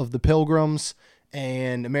off of the Pilgrims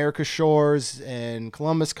and America's shores and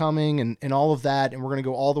Columbus coming and all of that. And we're going to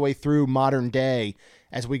go all the way through modern day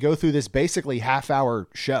as we go through this basically half-hour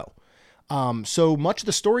show. So much of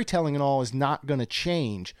the storytelling and all is not going to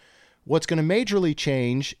change. What's going to majorly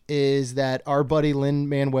change is that our buddy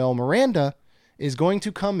Lin-Manuel Miranda is going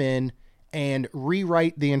to come in and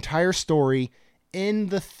rewrite the entire story in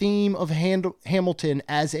the theme of Hamilton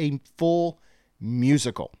as a full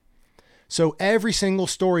musical. So every single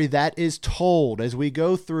story that is told as we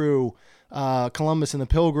go through Columbus and the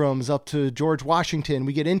Pilgrims up to George Washington,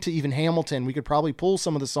 we get into even Hamilton. We could probably pull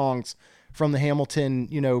some of the songs from the Hamilton,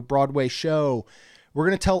 Broadway show. We're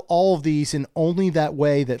going to tell all of these in only that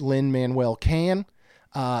way that Lin-Manuel can.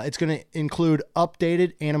 It's going to include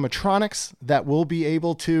updated animatronics that will be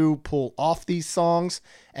able to pull off these songs,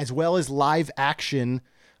 as well as live action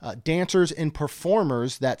dancers and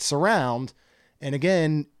performers that surround. And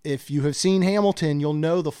again, if you have seen Hamilton, you'll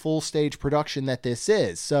know the full stage production that this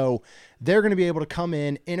is. So they're going to be able to come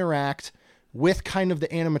in, interact with kind of the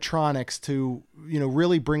animatronics to,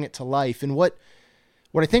 really bring it to life. And what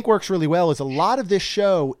I think works really well is a lot of this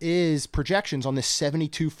show is projections on this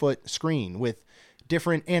 72-foot screen with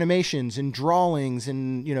different animations and drawings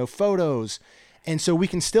and, photos. And so we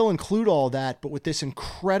can still include all that, but with this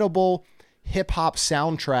incredible hip hop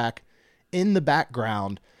soundtrack in the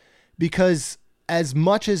background, because as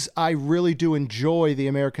much as I really do enjoy the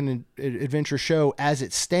American Adventure show as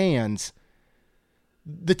it stands,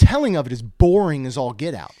 the telling of it is boring as all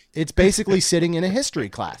get out. It's basically sitting in a history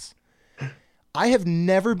class. I have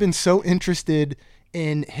never been so interested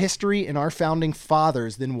in history and our founding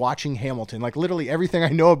fathers than watching Hamilton. Like literally everything I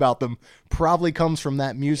know about them probably comes from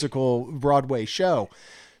that musical Broadway show.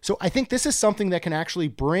 So I think this is something that can actually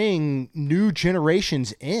bring new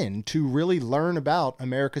generations in to really learn about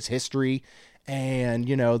America's history and,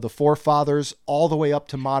 the forefathers all the way up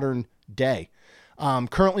to modern day.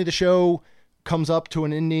 Currently the show comes up to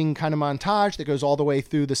an ending kind of montage that goes all the way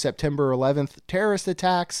through the September 11th terrorist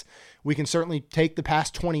attacks. We can certainly take the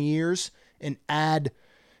past 20 years and add,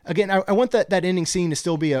 again, I want that ending scene to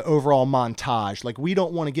still be an overall montage. Like we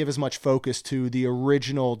don't want to give as much focus to the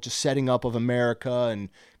original just setting up of America and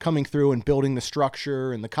coming through and building the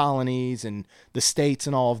structure and the colonies and the states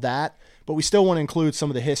and all of that. But we still want to include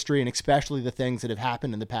some of the history and especially the things that have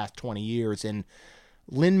happened in the past 20 years. And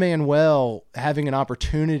Lin-Manuel having an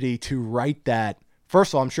opportunity to write that,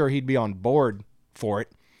 first of all, I'm sure he'd be on board for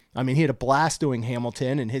it. I mean, he had a blast doing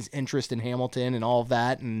Hamilton and his interest in Hamilton and all of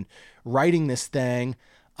that and writing this thing.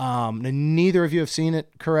 Neither of you have seen it,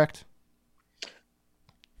 correct?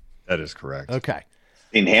 That is correct. Okay.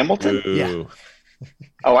 In Hamilton? Ooh. Yeah.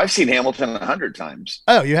 Oh, I've seen Hamilton 100 times.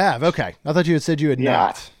 Oh, you have? Okay. I thought you had said you had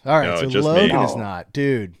not. All right. No, so just Logan me. is not.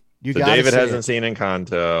 Dude, you So got David hasn't seen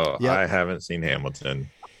Encanto. Yep. I haven't seen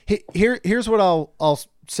Hamilton. Here's what I'll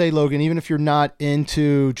say, Logan, even if you're not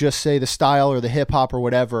into just say the style or the hip hop or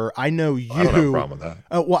whatever, I know you. I don't have a problem with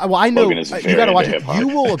that. Well, I know Logan is you very got to watch into it. hip-hop. You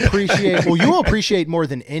will appreciate. Well, you will appreciate more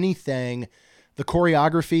than anything the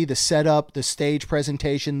choreography, the setup, the stage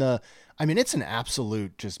presentation. It's an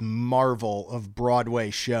absolute just marvel of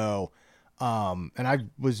Broadway show. And I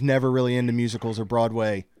was never really into musicals or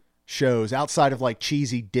Broadway shows outside of like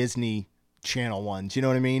cheesy Disney Channel ones, you know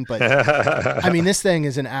what I mean? But this thing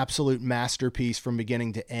is an absolute masterpiece from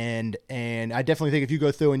beginning to end. And I definitely think if you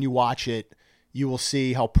go through and you watch it, you will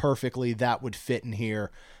see how perfectly that would fit in here.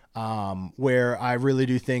 Where I really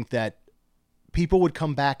do think that people would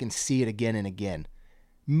come back and see it again and again.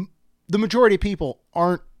 The majority of people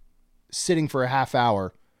aren't sitting for a half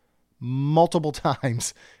hour multiple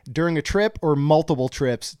times during a trip or multiple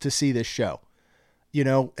trips to see this show.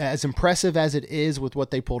 As impressive as it is with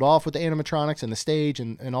what they pulled off with the animatronics and the stage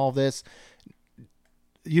and all of this,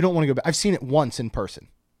 you don't want to go back. I've seen it once in person.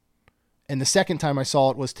 And the second time I saw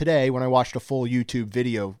it was today when I watched a full YouTube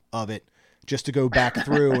video of it just to go back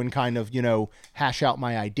through and kind of, hash out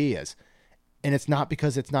my ideas. And it's not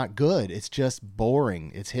because it's not good. It's just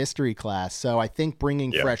boring. It's history class. So I think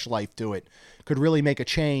bringing fresh life to it could really make a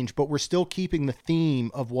change, but we're still keeping the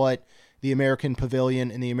theme of what the American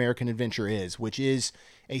Pavilion and the American Adventure is, which is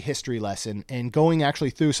a history lesson. And going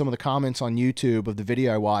actually through some of the comments on YouTube of the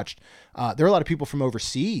video I watched, there are a lot of people from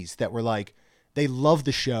overseas that were like, they love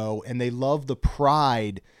the show and they love the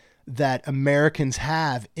pride that Americans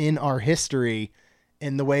have in our history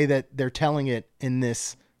in the way that they're telling it in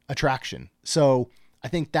this attraction. So I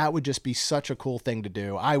think that would just be such a cool thing to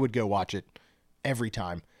do. I would go watch it every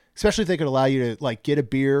time, especially if they could allow you to like get a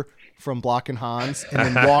beer from Block and Hans and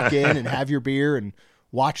then walk in and have your beer and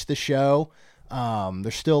watch the show.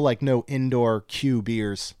 There's still like no indoor Q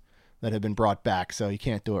beers that have been brought back, so you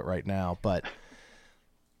can't do it right now. But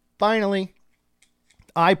finally,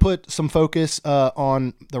 I put some focus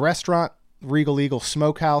on the restaurant, Regal Eagle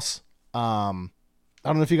Smokehouse. I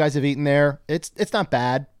don't know if you guys have eaten there. It's not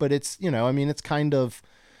bad, but it's, it's kind of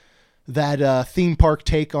that theme park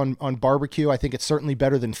take on barbecue. I think it's certainly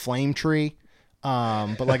better than Flame Tree,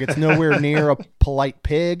 but like it's nowhere near a Polite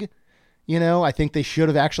Pig. I think they should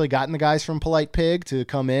have actually gotten the guys from Polite Pig to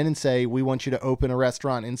come in and say, we want you to open a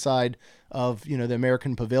restaurant inside of, the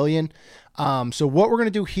American Pavilion. So what we're going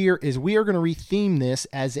to do here is we are going to retheme this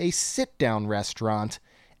as a sit-down restaurant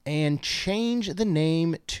and change the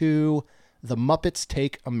name to The Muppets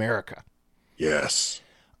Take America. Yes.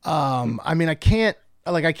 I can't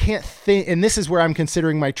think, and this is where I'm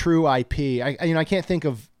considering my true IP. I can't think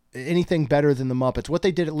of anything better than the Muppets. What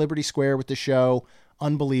they did at Liberty Square with the show,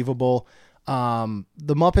 unbelievable.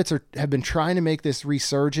 The Muppets have been trying to make this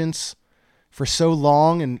resurgence for so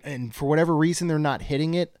long, and for whatever reason, they're not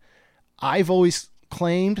hitting it. I've always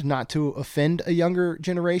claimed not to offend a younger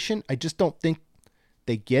generation. I just don't think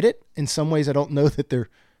they get it. In some ways, I don't know that they're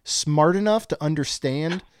smart enough to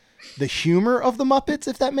understand the humor of the Muppets,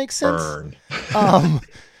 if that makes sense.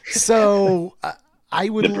 So I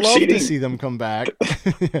would love to see them come back.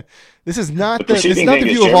 This is not the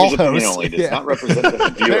view of all hosts. Only. It does not represent the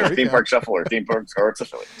view of Theme Park Shuffle or Theme Park Arts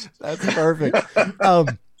affiliates. That's perfect.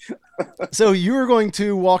 So you are going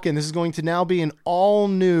to walk in. This is going to now be an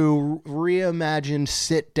all-new, reimagined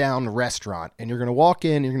sit-down restaurant. And you're going to walk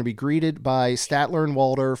in. You're going to be greeted by Statler and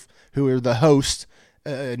Waldorf, who are the hosts.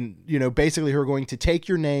 Basically who are going to take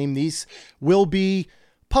your name. These will be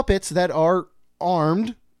puppets that are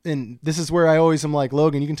armed. And this is where I always am like,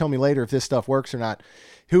 Logan, you can tell me later if this stuff works or not.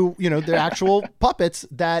 Who, they're actual puppets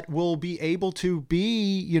that will be able to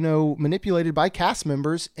be, manipulated by cast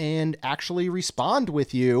members and actually respond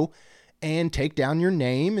with you and take down your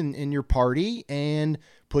name and your party and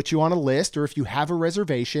put you on a list. Or if you have a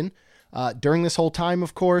reservation, during this whole time,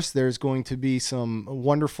 of course, there's going to be some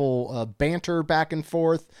wonderful banter back and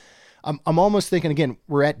forth. I'm almost thinking, again,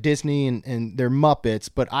 we're at Disney and they're Muppets,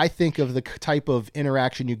 but I think of the type of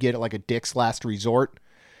interaction you get at like a Dick's Last Resort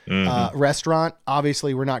restaurant.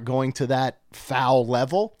 Obviously, we're not going to that foul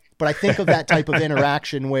level, but I think of that type of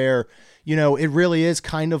interaction where, it really is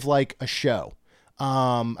kind of like a show.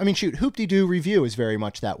 Hoop-de-Doo Review is very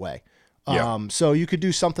much that way. So you could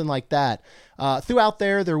do something like that. Throughout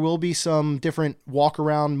there will be some different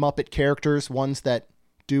walk-around Muppet characters, ones that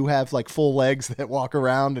do have like full legs that walk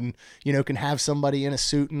around and, can have somebody in a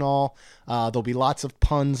suit and all. There'll be lots of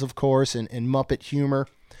puns, of course, and Muppet humor.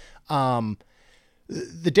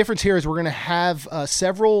 The difference here is we're going to have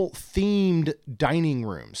several themed dining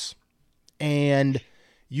rooms, and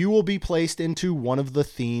you will be placed into one of the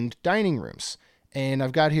themed dining rooms. And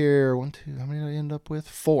I've got here how many did I end up with?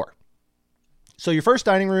 4. So your first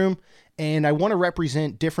dining room, and I want to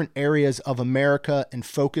represent different areas of America and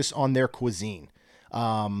focus on their cuisine.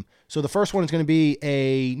 So the first one is going to be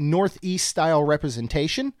a Northeast style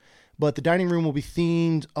representation, but the dining room will be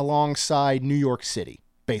themed alongside New York City,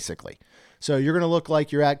 basically. So you're going to look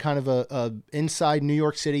like you're at kind of a inside New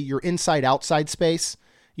York City, your inside outside space,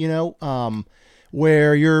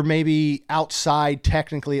 where you're maybe outside,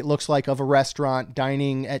 technically it looks like, of a restaurant,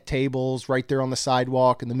 dining at tables right there on the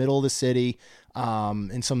sidewalk in the middle of the city,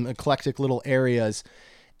 in some eclectic little areas.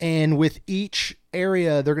 And with each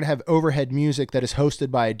area, they're going to have overhead music that is hosted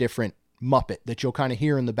by a different Muppet that you'll kind of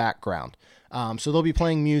hear in the background. So they'll be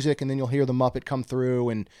playing music, and then you'll hear the Muppet come through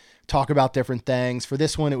and talk about different things. For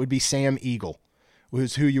this one, it would be Sam Eagle,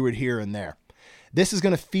 who's who you would hear in there. This is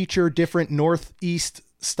going to feature different Northeast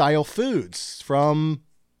style foods from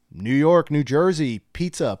New York, New Jersey,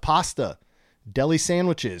 pizza, pasta, deli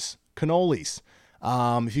sandwiches, cannolis.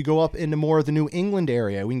 If you go up into more of the New England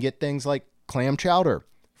area, we can get things like clam chowder,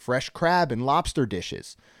 fresh crab and lobster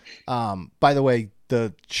dishes. By the way,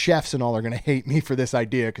 the chefs and all are going to hate me for this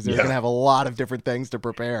idea because they're going to have a lot of different things to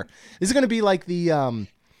prepare. This is going to be like the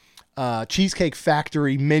Cheesecake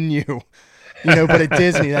Factory menu, but at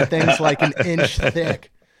Disney, that thing's like an inch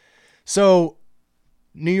thick. So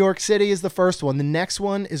New York City is the first one. The next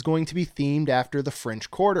one is going to be themed after the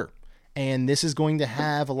French Quarter. And this is going to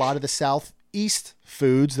have a lot of the Southeast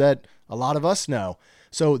foods that a lot of us know.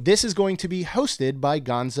 So this is going to be hosted by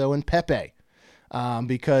Gonzo and Pepe,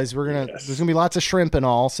 because there's going to be lots of shrimp and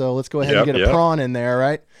all. So let's go ahead and get a prawn in there,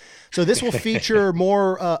 right? So this will feature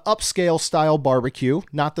more upscale style barbecue,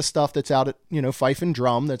 not the stuff that's out at, Fife and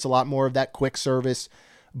Drum. That's a lot more of that quick service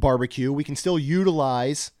barbecue. We can still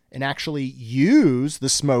utilize and actually use the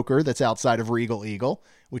smoker that's outside of Regal Eagle,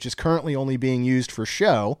 which is currently only being used for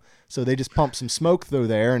show. So they just pump some smoke through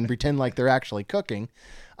there and pretend like they're actually cooking.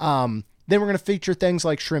 Then we're going to feature things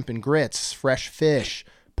like shrimp and grits, fresh fish,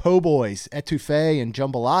 po' boys, etouffee, and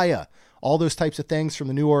jambalaya. All those types of things from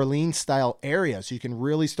the New Orleans style area. So you can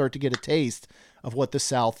really start to get a taste of what the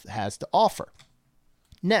South has to offer.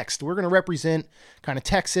 Next, we're going to represent kind of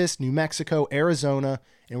Texas, New Mexico, Arizona,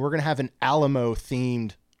 and we're going to have an Alamo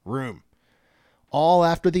themed room. All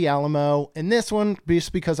after the Alamo. And this one,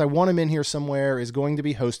 just because I want him in here somewhere, is going to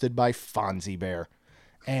be hosted by Fonzie Bear.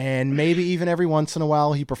 And maybe even every once in a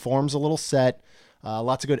while he performs a little set.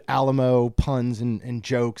 Lots of good Alamo puns and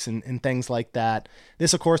jokes and things like that.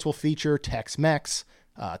 This, of course, will feature Tex-Mex,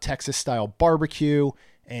 Texas-style barbecue,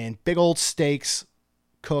 and big old steaks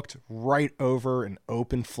cooked right over an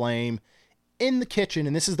open flame in the kitchen.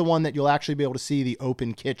 And this is the one that you'll actually be able to see the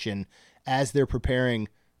open kitchen as they're preparing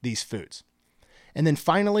these foods. And then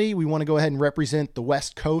finally, we want to go ahead and represent the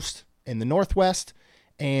West Coast and the Northwest.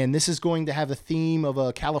 And this is going to have a theme of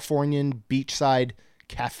a Californian beachside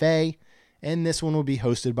cafe. And this one will be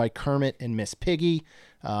hosted by Kermit and Miss Piggy.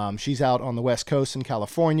 She's out on the West Coast in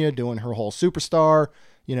California doing her whole superstar,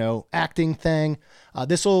 acting thing.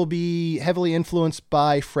 This will be heavily influenced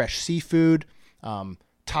by fresh seafood,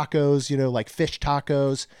 tacos, like fish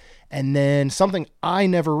tacos. And then something I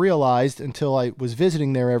never realized until I was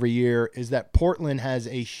visiting there every year is that Portland has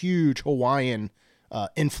a huge Hawaiian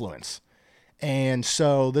influence. And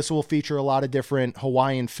so this will feature a lot of different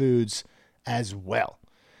Hawaiian foods as well.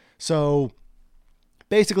 So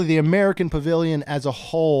basically the American Pavilion as a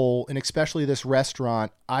whole, and especially this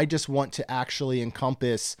restaurant, I just want to actually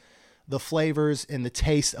encompass the flavors and the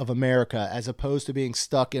taste of America as opposed to being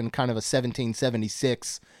stuck in kind of a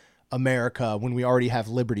 1776 America when we already have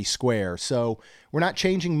Liberty Square. So we're not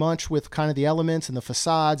changing much with kind of the elements and the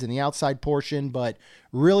facades and the outside portion, but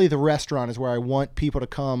really the restaurant is where I want people to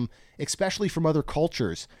come, especially from other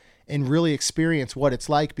cultures, and really experience what it's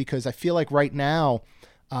like, because I feel like right now,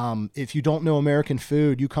 if you don't know American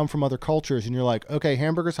food, you come from other cultures and you're like, okay,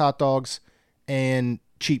 hamburgers, hot dogs, and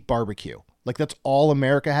cheap barbecue. Like that's all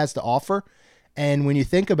America has to offer. And when you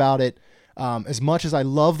think about it, as much as I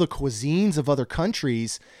love the cuisines of other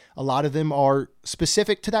countries, a lot of them are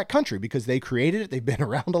specific to that country because they created it. They've been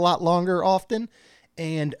around a lot longer often.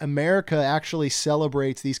 And America actually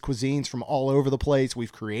celebrates these cuisines from all over the place.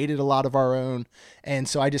 We've created a lot of our own. And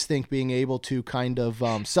so I just think being able to kind of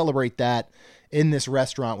celebrate that in this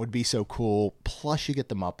restaurant would be so cool. Plus you get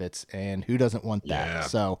the Muppets, and who doesn't want that? Yeah.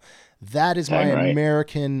 So that is my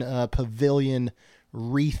American Pavilion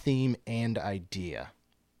retheme and idea.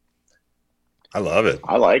 I love it.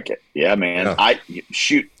 I like it. Yeah, man.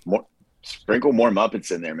 Yeah. Sprinkle more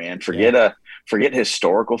Muppets in there, man. Forget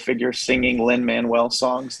historical figures singing Lin-Manuel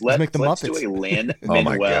songs. Let's do a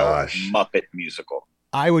Lin-Manuel Muppet musical.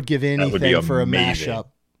 I would give anything for a mashup.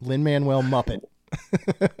 Lin-Manuel Muppet.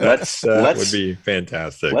 That would be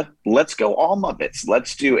fantastic. Let's go all Muppets.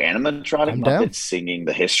 Let's do animatronic Muppets singing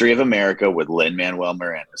the history of America with Lin-Manuel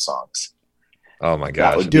Miranda songs. Oh my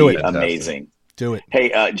gosh. That would be amazing. Do it.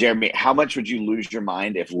 Hey, Jeremy, how much would you lose your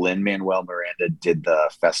mind if Lin-Manuel Miranda did the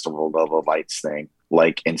Festival of the Lights thing?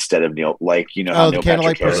 Like instead of Neil, like, how the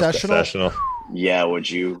Candlelight Processional? Yeah, would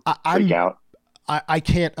you freak out? I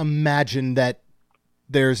can't imagine that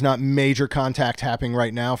there's not major contact happening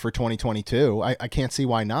right now for 2022. I can't see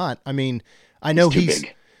why not. I mean, I know he's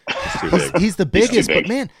the biggest, but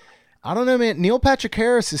man, I don't know, man. Neil Patrick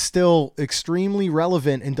Harris is still extremely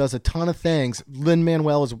relevant and does a ton of things.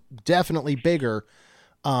 Lin-Manuel is definitely bigger.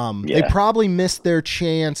 They probably missed their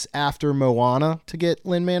chance after Moana to get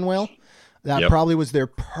Lin-Manuel. That probably was their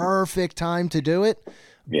perfect time to do it.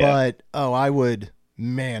 Yeah. But I would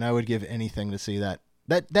give anything to see that.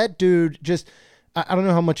 That dude just, I don't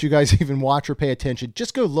know how much you guys even watch or pay attention.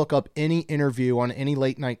 Just go look up any interview on any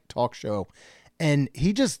late night talk show, and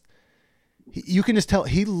you can just tell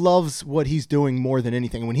he loves what he's doing more than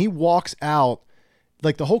anything. When he walks out,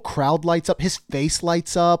 like the whole crowd lights up, his face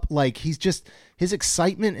lights up, like his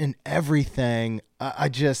excitement and everything. I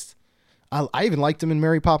even liked him in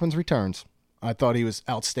Mary Poppins Returns. I thought he was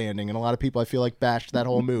outstanding, and a lot of people I feel like bashed that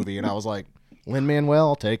whole movie, and I was like, Lin-Manuel,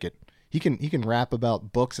 I'll take it. He can rap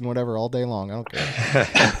about books and whatever all day long. I don't care.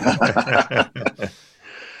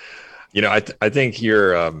 I think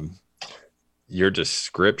your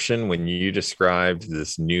description when you described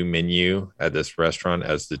this new menu at this restaurant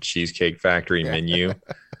as the Cheesecake Factory menu,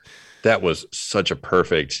 that was such a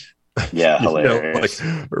perfect hilarious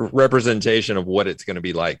representation of what it's going to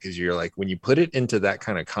be like. Because you're like, when you put it into that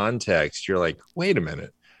kind of context, you're like, wait a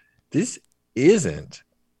minute, this isn't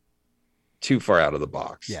too far out of the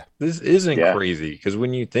box. Yeah, this isn't crazy. Because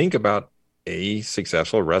when you think about a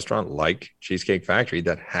successful restaurant like Cheesecake Factory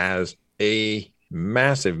that has a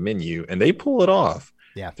massive menu and they pull it off.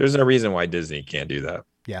 Yeah. There's no reason why Disney can't do that.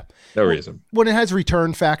 Yeah. No reason. When it has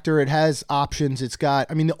return factor, it has options. It's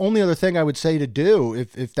got, I mean, the only other thing I would say to do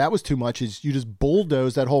if that was too much is you just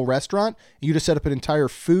bulldoze that whole restaurant. You just set up an entire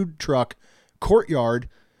food truck courtyard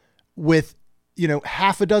with,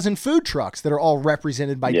 half a dozen food trucks that are all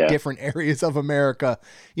represented by different areas of America.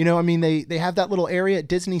 I mean, they have that little area at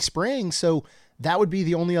Disney Springs. So that would be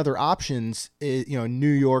the only other options, a New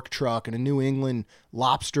York truck and a New England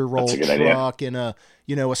lobster roll truck and a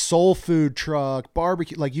soul food truck,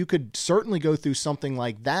 barbecue. Like you could certainly go through something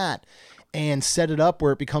like that and set it up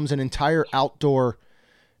where it becomes an entire outdoor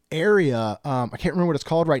area. I can't remember what it's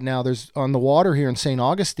called right now. There's on the water here in St.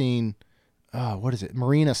 Augustine. What is it?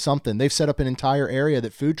 Marina something. They've set up an entire area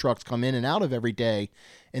that food trucks come in and out of every day.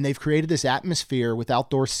 And they've created this atmosphere with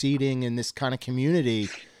outdoor seating and this kind of community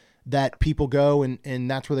that people go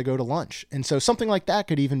and that's where they go to lunch. And so something like that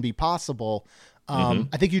could even be possible.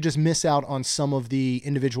 I think you just miss out on some of the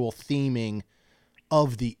individual theming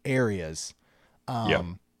of the areas.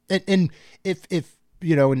 And if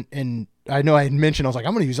and I know I had mentioned, I was like,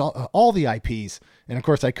 I'm going to use all the IPs. And of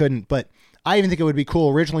course I couldn't, but I even think it would be cool.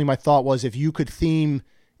 Originally, my thought was if you could theme,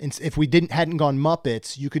 if we hadn't gone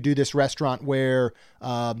Muppets, you could do this restaurant where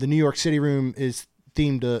the New York City room is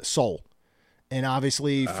themed to Soul. And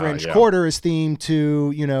obviously French Quarter is themed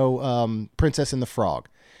to, Princess and the Frog.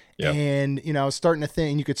 Yep. And, I was starting to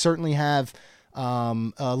think you could certainly have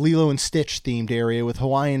a Lilo and Stitch themed area with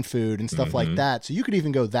Hawaiian food and stuff like that. So you could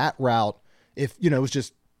even go that route if, it was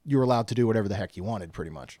just you were allowed to do whatever the heck you wanted pretty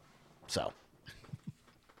much. So.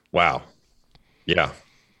 Wow. Yeah.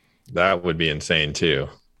 That would be insane too.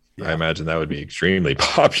 Yeah. I imagine that would be extremely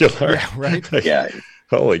popular. Yeah, right? Yeah.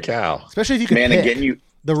 Holy cow. Especially if you could pick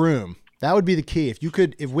the room. That would be the key.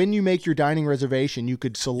 If when you make your dining reservation, you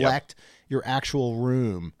could select your actual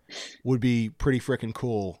room, would be pretty freaking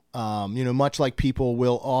cool. Much like people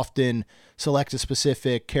will often select a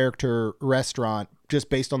specific character restaurant just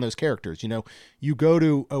based on those characters. You go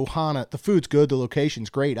to Ohana, the food's good, the location's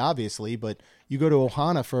great, obviously, but you go to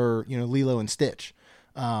Ohana for, Lilo and Stitch.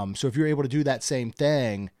 So if you're able to do that same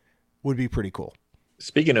thing, would be pretty cool.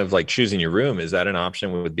 Speaking of like choosing your room, is that an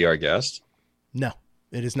option with Be Our Guest? No,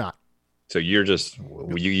 it is not. So you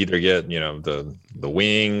either get, the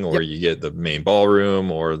wing or you get the main ballroom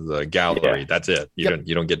or the gallery. Yeah. That's it. You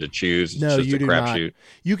don't get to choose. It's just a crapshoot.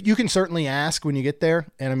 You can certainly ask when you get there.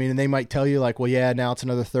 And they might tell you like, well, yeah, now it's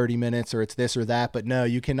another 30 minutes or it's this or that, but no,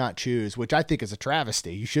 you cannot choose, which I think is a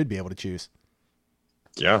travesty. You should be able to choose.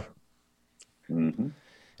 Yeah. Mm-hmm.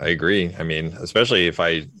 I agree. I mean, especially if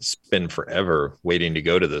I spend forever waiting to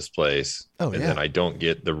go to this place then I don't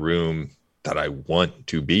get the room that I want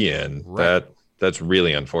to be in, right. That's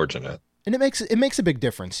really unfortunate. And it makes a big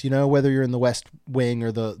difference, whether you're in the West Wing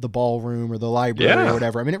or the ballroom or the library or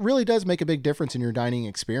whatever. I mean, it really does make a big difference in your dining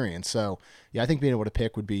experience. So yeah, I think being able to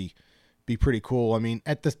pick would be pretty cool. I mean,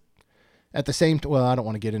 at the same well, I don't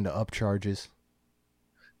want to get into upcharges.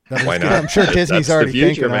 Why not? I'm sure Disney's already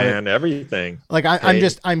future, thinking man. Of it. Everything. Like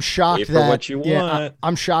I'm shocked for what you want.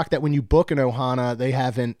 I'm shocked that when you book an Ohana, they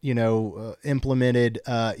haven't implemented.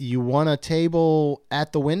 You want a table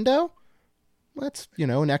at the window? That's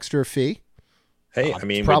an extra fee. Hey, I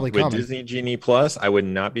mean, with Disney Genie Plus, I would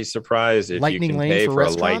not be surprised if Lightning you can Lane pay for a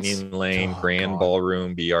restaurants? Lightning Lane Grand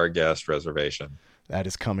Ballroom Be Our Guest reservation. That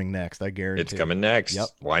is coming next. I guarantee. It's coming next. Yep.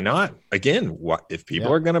 Why not? Again, if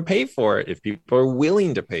people are going to pay for it, if people are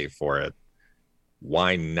willing to pay for it,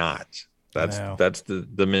 why not? That's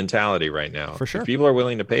the mentality right now. For sure. If people are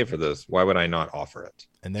willing to pay for this, why would I not offer it?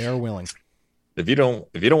 And they are willing. If you don't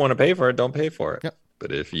want to pay for it, don't pay for it. Yep.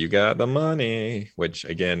 But if you got the money, which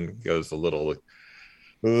again goes a little,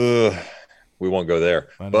 we won't go there.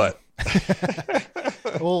 But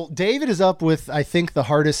well, David is up with, I think, the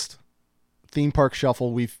hardest theme park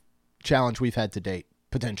shuffle challenge we've had to date,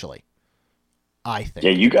 potentially. I think.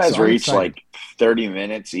 Yeah, you guys were each like 30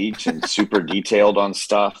 minutes each and super detailed on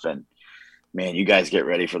stuff. And man, you guys get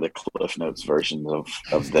ready for the Cliff Notes version of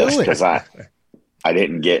this, because I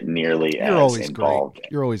didn't get nearly as involved.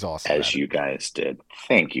 Great. You're always awesome as you guys did.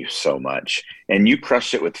 Thank you so much. And you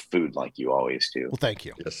crushed it with food like you always do. Well, thank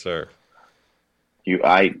you. Yes, sir.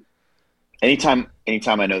 Anytime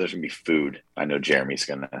I know there's gonna be food, I know Jeremy's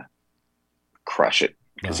gonna crush it,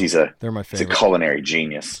 because he's a culinary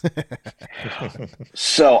genius.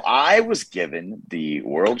 So I was given the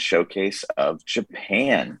World Showcase of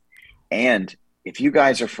Japan. And if you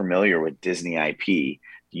guys are familiar with Disney IP,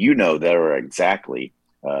 there are exactly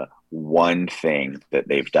one thing that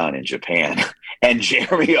they've done in Japan. And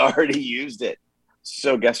Jeremy already used it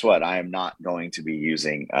So guess what? I am not going to be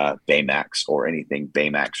using Baymax or anything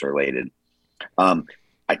Baymax related. Um,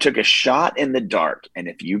 I took a shot in the dark, and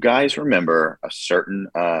if you guys remember a certain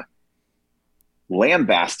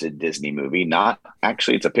lambasted Disney movie, not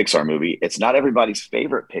actually, it's a Pixar movie. It's not everybody's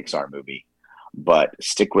favorite Pixar movie, but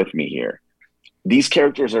stick with me here. These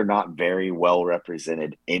characters are not very well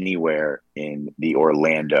represented anywhere in the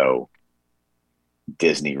Orlando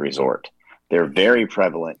Disney resort. They're very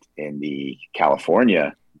prevalent in the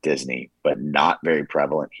California Disney, but not very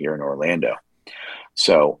prevalent here in Orlando.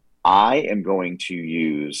 So I am going to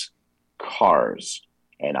use Cars,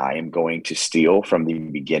 and I am going to steal from the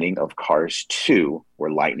beginning of Cars 2,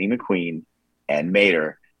 where Lightning McQueen and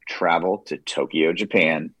Mater travel to Tokyo,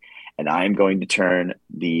 Japan, and I am going to turn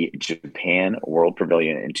the Japan World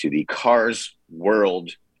Pavilion into the Cars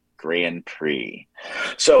World Grand Prix.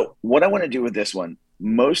 So what I want to do with this one,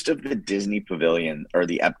 most of the Disney pavilion or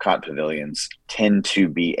the Epcot pavilions tend to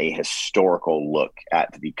be a historical look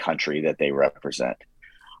at the country that they represent.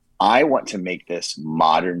 I want to make this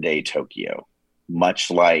modern day Tokyo, much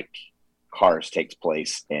like Cars takes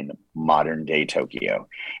place in modern day Tokyo.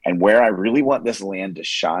 And where I really want this land to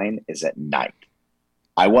shine is at night.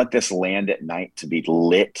 I want this land at night to be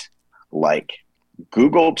lit. Like,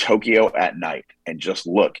 Google Tokyo at night and just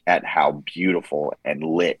look at how beautiful and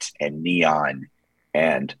lit and neon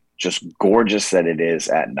and just gorgeous that it is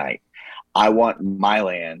at night. I want my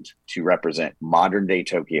land to represent modern day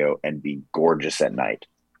Tokyo and be gorgeous at night.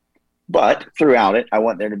 But throughout it, I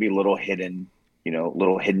want there to be little hidden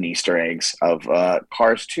Easter eggs of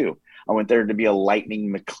Cars 2. I want there to be a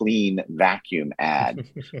Lightning McQueen vacuum ad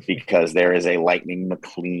because there is a Lightning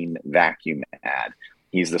McQueen vacuum ad.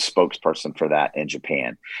 He's the spokesperson for that in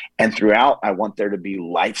Japan. And throughout, I want there to be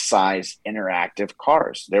life-size interactive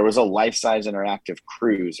cars. There was a life-size interactive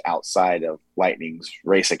cruise outside of Lightning's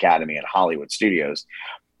Race Academy at Hollywood Studios.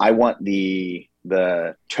 I want the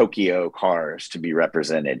Tokyo cars to be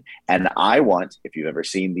represented. And I want, if you've ever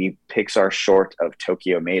seen the Pixar short of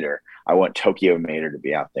Tokyo Mater, I want Tokyo Mater to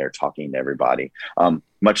be out there talking to everybody.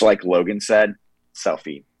 Much like Logan said,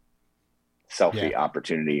 selfie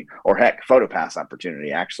opportunity, or heck, photo pass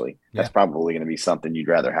opportunity. Actually, that's probably going to be something you'd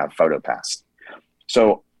rather have photo pass.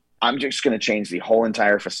 So I'm just going to change the whole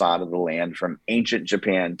entire facade of the land from ancient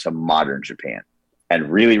Japan to modern Japan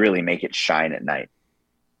and really, really make it shine at night.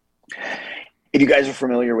 If you guys are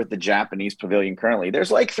familiar with the Japanese pavilion currently,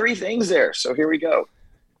 there's like 3 things there. So here we go.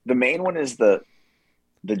 The main one is the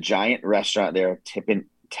giant restaurant there,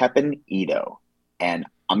 Teppan Edo. And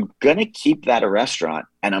I'm going to keep that a restaurant,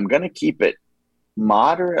 and I'm going to keep it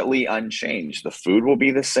moderately unchanged. The food will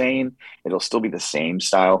be the same. It'll still be the same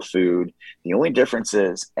style food. The only difference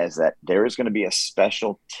is that there is going to be a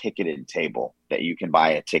special ticketed table that you can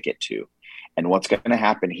buy a ticket to. And what's going to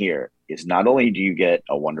happen here is not only do you get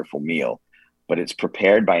a wonderful meal, but it's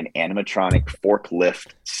prepared by an animatronic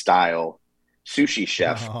forklift style sushi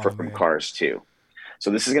chef from Cars 2. So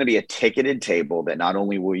this is going to be a ticketed table that not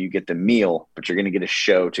only will you get the meal, but you're going to get a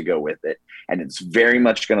show to go with it. And it's very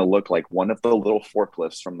much going to look like one of the little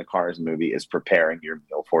forklifts from the Cars movie is preparing your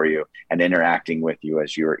meal for you and interacting with you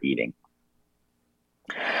as you are eating.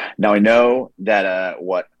 Now, I know that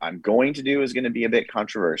what I'm going to do is going to be a bit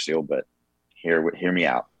controversial, but hear me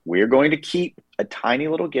out. We're going to keep a tiny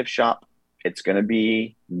little gift shop. It's going to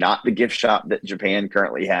be not the gift shop that Japan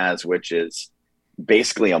currently has, which is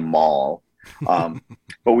basically a mall.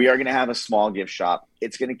 But we are going to have a small gift shop.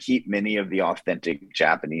 It's going to keep many of the authentic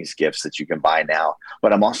Japanese gifts that you can buy now,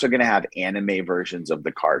 but I'm also going to have anime versions of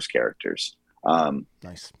the Cars characters.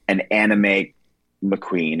 Nice. An anime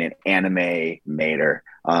McQueen, an anime Mater.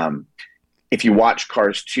 If you watch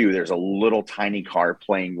Cars 2, there's a little tiny car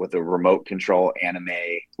playing with a remote control anime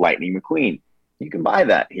Lightning McQueen. You can buy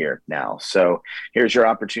that here now. So here's your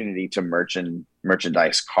opportunity to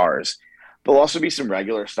merchandise Cars. There'll also be some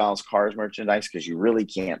regular styles Cars merchandise because you really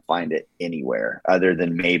can't find it anywhere other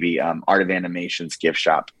than maybe Art of Animation's gift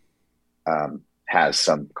shop has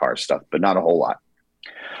some Cars stuff, but not a whole lot.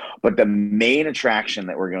 But the main attraction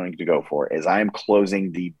that we're going to go for is I am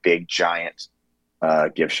closing the big giant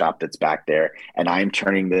gift shop that's back there, and I'm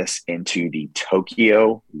turning this into the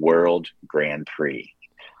Tokyo World Grand Prix.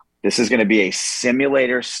 This is going to be a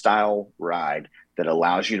simulator style ride that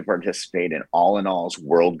allows you to participate in All-in-All's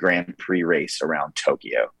World Grand Prix race around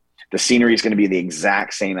Tokyo. The scenery is going to be the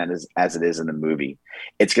exact same as it is in the movie.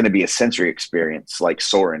 It's going to be a sensory experience like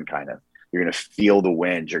Soarin' kind of. You're going to feel the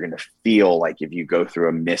wind. You're going to feel like if you go through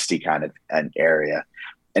a misty kind of an area.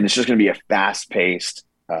 And it's just going to be a fast-paced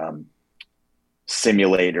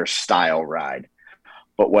simulator style ride.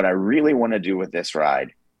 But what I really want to do with this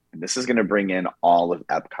ride, and this is going to bring in all of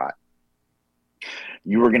Epcot.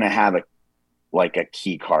 you are going to have a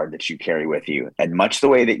key card that you carry with you. And much the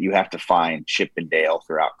way that you have to find Chip and Dale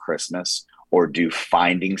throughout Christmas or do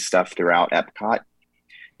finding stuff throughout Epcot,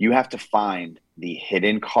 you have to find the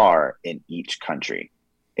hidden car in each country.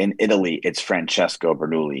 In Italy, it's Francesco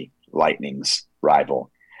Bernoulli, Lightning's rival.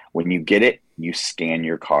 When you get it, you scan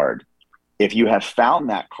your card. If you have found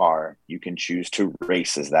that car, you can choose to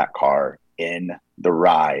race as that car in the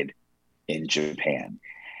ride in Japan.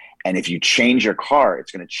 And if you change your car,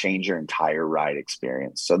 it's going to change your entire ride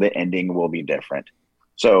experience. So the ending will be different.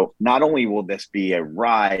 So not only will this be a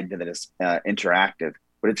ride that is interactive,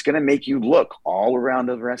 but it's going to make you look all around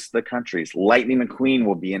the rest of the countries. Lightning McQueen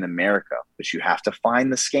will be in America, but you have to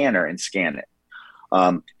find the scanner and scan it.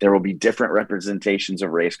 There will be different representations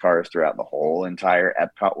of race cars throughout the whole entire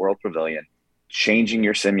Epcot World Pavilion, changing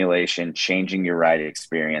your simulation, changing your ride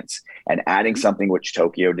experience, and adding something which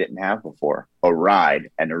Tokyo didn't have before, a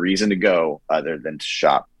ride and a reason to go other than to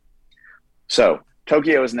shop. So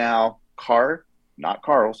Tokyo is now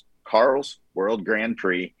Carl's World Grand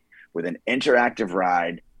Prix with an interactive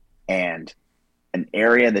ride and an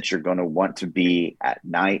area that you're going to want to be at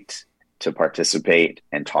night to participate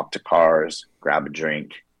and talk to cars, grab a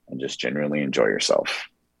drink, and just generally enjoy yourself.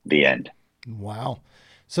 The end. Wow.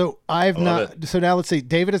 So so now let's see.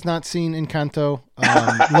 David has not seen Encanto.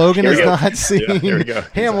 Logan has not seen Hamilton,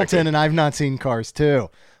 exactly. And I've not seen Cars 2.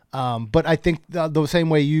 But I think the same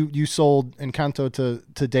way you sold Encanto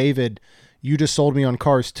to David, you just sold me on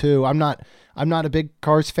Cars 2. I'm not a big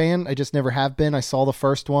Cars fan. I just never have been. I saw the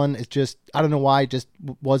first one. It's just, I don't know why, it just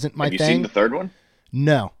wasn't my thing. Have you seen the third one?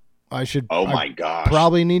 No. I should. Oh my gosh.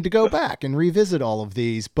 Probably need to go back and revisit all of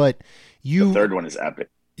these. But the third one is epic.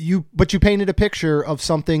 But you painted a picture of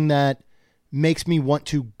something that makes me want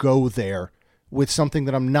to go there with something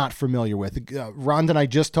that I'm not familiar with. Rhonda and I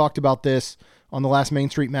just talked about this on the last Main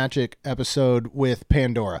Street Magic episode with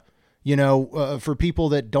Pandora. You know, for people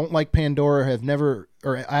that don't like Pandora,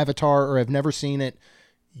 or Avatar, or have never seen it,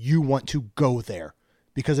 you want to go there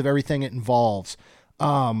because of everything it involves.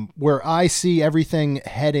 Where I see everything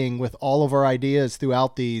heading with all of our ideas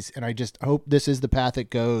throughout these, and I just hope this is the path it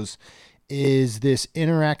goes, is this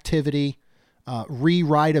interactivity,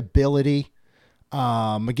 rewritability.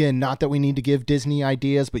 Again, not that we need to give Disney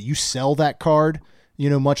ideas, but you sell that card, you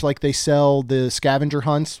know, much like they sell the scavenger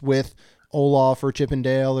hunts with Olaf or Chip and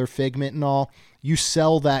Dale or Figment and all. You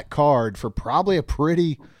sell that card for probably a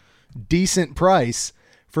pretty decent price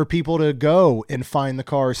for people to go and find the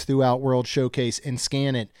cars throughout World Showcase and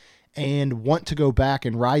scan it and want to go back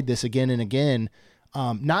and ride this again and again.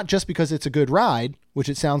 Not just because it's a good ride, which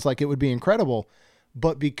it sounds like it would be incredible,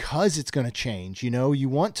 but because it's going to change. You know, you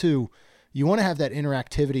want to have that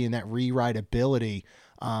interactivity and that rewritability.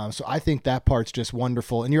 So I think that part's just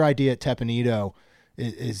wonderful. And your idea at Teppanydo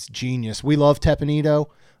is genius. We love Teppanydo.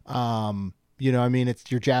 You know, I mean, it's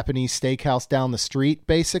your Japanese steakhouse down the street,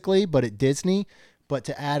 basically, but at Disney. But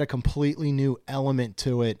to add a completely new element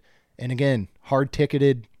to it, and again,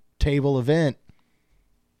 hard-ticketed table event,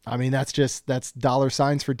 I mean, that's dollar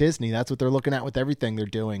signs for Disney. That's what they're looking at with everything they're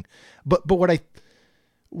doing. But what I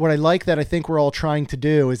like that I think we're all trying to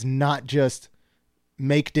do is not just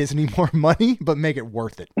make Disney more money, but make it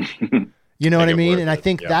worth it. You know what I mean? And I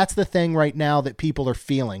think that's the thing right now that people are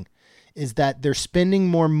feeling, is that they're spending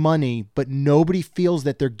more money, but nobody feels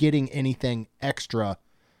that they're getting anything extra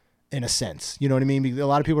in a sense. You know what I mean? A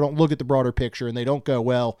lot of people don't look at the broader picture and they don't go,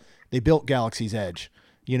 well, they built Galaxy's Edge.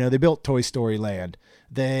 You know, they built Toy Story Land.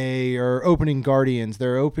 They are opening Guardians.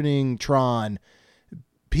 They're opening Tron.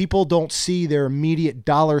 People don't see their immediate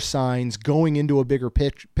dollar signs going into a bigger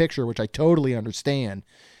picture, which I totally understand.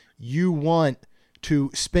 You want to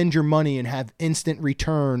spend your money and have instant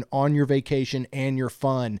return on your vacation and your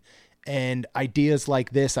fun. And ideas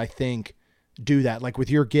like this, I think, do that. Like with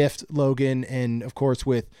your gift, Logan, and of course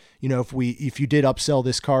with, you know, if you did upsell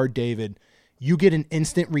this card, David, you get an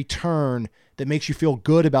instant return that makes you feel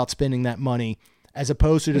good about spending that money, as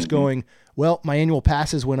opposed to just going, well, my annual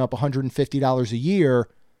passes went up $150 a year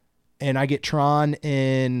and I get Tron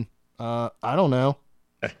in, I don't know,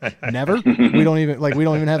 never. We don't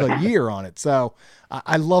even have a year on it. So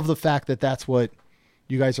I love the fact that that's what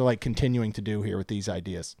you guys are like continuing to do here with these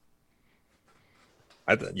ideas.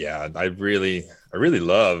 I really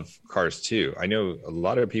love Cars 2. I know a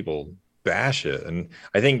lot of people bash it, and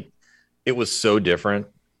I think it was so different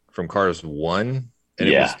from Cars 1, and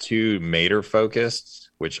it was too Mater focused,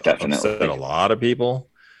 which upset a lot of people.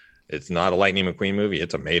 It's not a Lightning McQueen movie;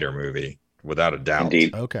 it's a Mater movie, without a doubt.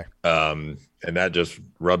 Indeed. Okay. And that just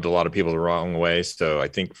rubbed a lot of people the wrong way. So I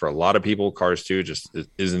think for a lot of people, Cars 2 just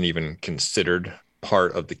isn't even considered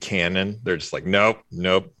part of the canon. They're just like, nope,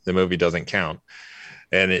 the movie doesn't count.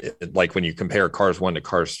 And like when you compare Cars 1 to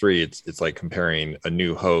Cars 3, it's like comparing A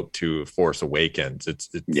New Hope to Force Awakens. It's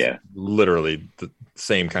literally the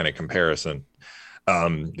same kind of comparison.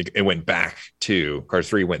 It went back to Cars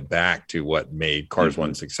 3 went back to what made Cars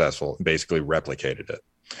 1 successful and basically replicated it.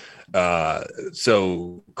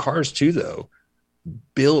 So Cars 2, though,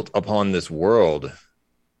 built upon this world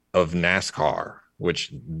of NASCAR,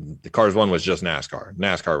 which the Cars 1 was just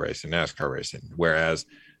NASCAR racing, whereas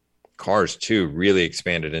Cars 2 really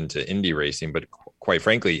expanded into Indy racing, but quite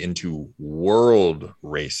frankly, into world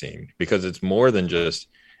racing, because it's more than just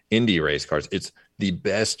Indy race cars. It's the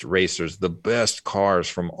best racers, the best cars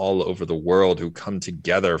from all over the world who come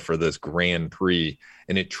together for this Grand Prix.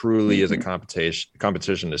 And it truly is a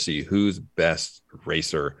competition to see who's best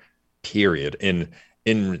racer, period.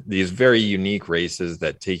 In these very unique races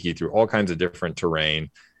that take you through all kinds of different terrain,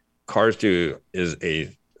 Cars 2 is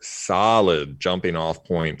a solid jumping off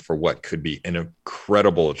point for what could be an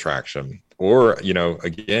incredible attraction. Or,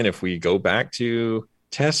 again, if we go back to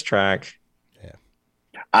Test Track.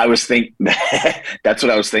 I was thinking that's what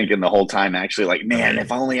I was thinking the whole time, actually. Like, man,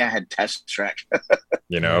 if only I had Test Track.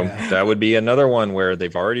 That would be another one where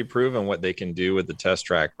they've already proven what they can do with the Test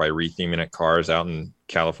Track by retheming it cars out in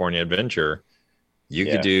California Adventure. You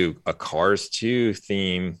could do a Cars 2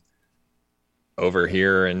 theme over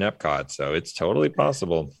here in Epcot. So it's totally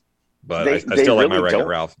possible. But I still like my Wreck-It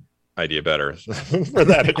Ralph idea better for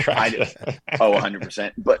that attraction.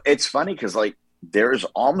 100%. But it's funny because, like, there's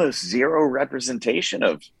almost zero representation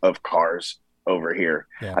of cars over here.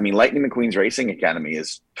 Yeah. I mean, Lightning McQueen's Racing Academy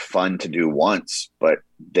is fun to do once, but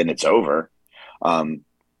then it's over.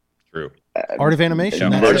 True. Art of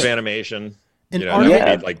Animation. Art of Animation.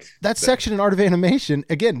 That section in Art of Animation,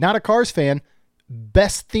 again, not a Cars fan,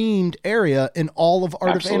 best themed area in all of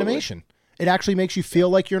Art of Animation. It actually makes you feel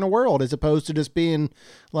like you're in a world, as opposed to just being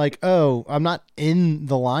like, oh, I'm not in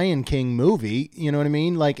the Lion King movie. You know what I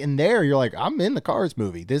mean? Like, in there, you're like, I'm in the Cars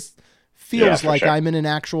movie. This feels like I'm in an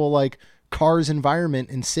actual, like, Cars environment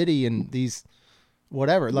and city and these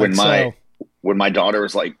whatever. Like, when my daughter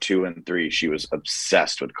was like 2 and 3, she was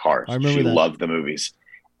obsessed with Cars. I remember she loved the movies.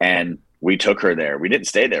 And we took her there. We didn't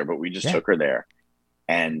stay there, but we just took her there.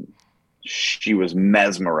 And she was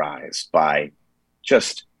mesmerized by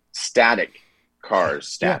just static Cars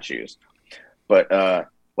statues. But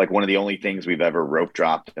like, one of the only things we've ever rope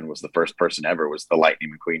dropped and was the first person ever was the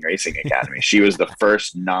Lightning McQueen Racing Academy. She was the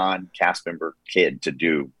first non-cast member kid to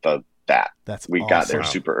do that. We got there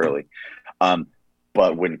super early.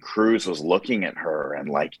 But when Cruz was looking at her and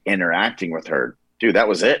like interacting with her, dude, that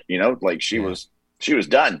was it. Like she was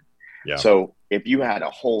done. Yeah. So if you had a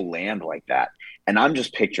whole land like that, and I'm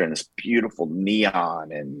just picturing this beautiful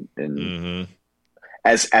neon and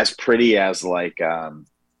as pretty as like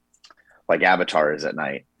Avatar is at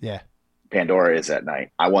night. Yeah. Pandora is at night.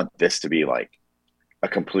 I want this to be like a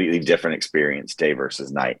completely different experience, day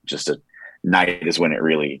versus night. Just a night is when it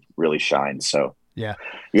really, really shines. So yeah.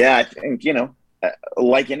 I think,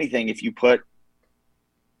 like anything, if you put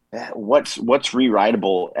what's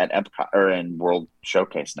rewritable at Epcot or in World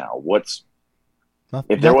Showcase now,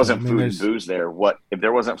 if there wasn't food and booze there, what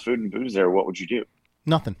would you do?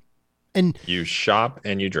 Nothing. And you shop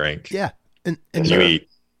and you drink. Yeah. And you eat.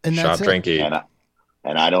 And shop, drink, eat.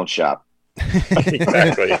 And I don't shop.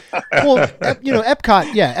 Exactly. Well,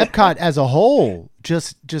 Epcot as a whole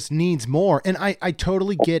just needs more. And I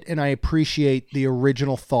totally get and I appreciate the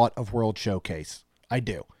original thought of World Showcase. I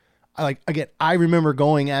do. I remember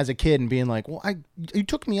going as a kid and being like, well, you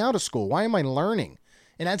took me out of school. Why am I learning?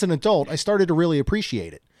 And as an adult, I started to really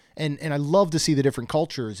appreciate it. And I love to see the different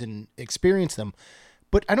cultures and experience them.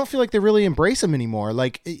 But I don't feel like they really embrace them anymore.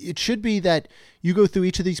 Like, it should be that you go through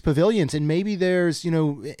each of these pavilions and maybe there's,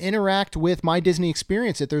 interact with My Disney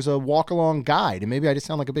Experience, that there's a walk-along guide. And maybe I just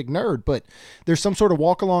sound like a big nerd, but there's some sort of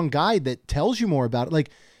walk-along guide that tells you more about it. Like,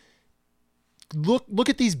 look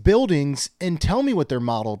at these buildings and tell me what they're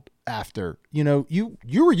modeled after. You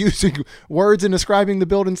were using words in describing the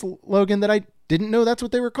buildings, Logan, that I didn't know that's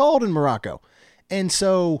what they were called in Morocco. And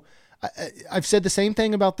so I've said the same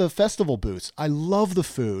thing about the festival booths. I love the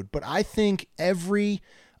food, but I think every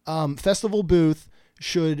festival booth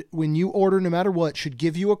should, when you order, no matter what, should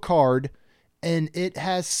give you a card and it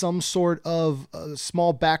has some sort of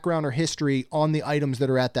small background or history on the items that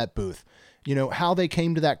are at that booth. How they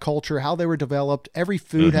came to that culture, how they were developed. Every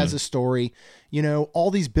food has a story. All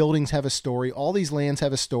these buildings have a story. All these lands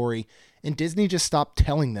have a story. And Disney just stopped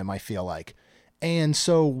telling them, I feel like. And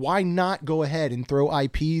so why not go ahead and throw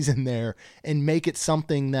IPs in there and make it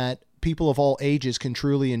something that people of all ages can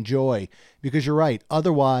truly enjoy? Because you're right.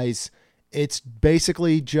 Otherwise, it's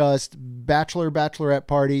basically just bachelorette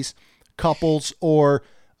parties, couples or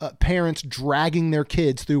parents dragging their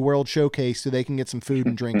kids through World Showcase so they can get some food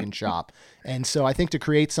and drink and shop. And so I think to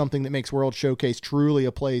create something that makes World Showcase truly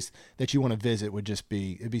a place that you want to visit would just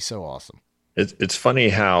be, it'd be so awesome. It's funny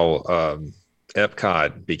how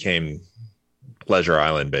Epcot became Pleasure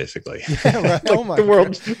Island, basically. Yeah, right. Oh my the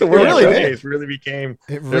world really Showcase really became.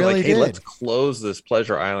 It They're really like, hey, did. let's close this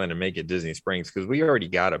Pleasure Island and make it Disney Springs, because we already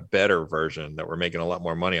got a better version that we're making a lot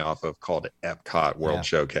more money off of called Epcot World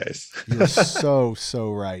Showcase. You're so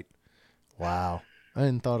right. Wow. I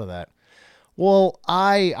hadn't thought of that. Well,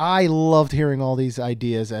 I loved hearing all these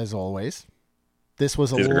ideas as always. This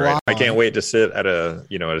was a These are great. lot. I can't wait to sit at a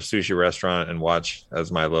sushi restaurant and watch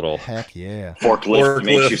as my little Heck yeah. Forklift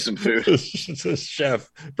makes you some food. The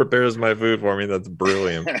chef prepares my food for me. That's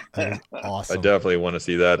brilliant. That is awesome. I definitely want to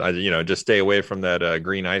see that. just stay away from that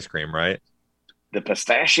green ice cream, right? The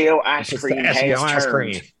pistachio ice cream has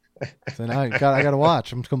turned. So now I got to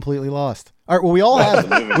watch. I'm completely lost. All right. Well, we all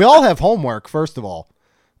have homework, first of all.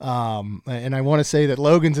 And I want to say that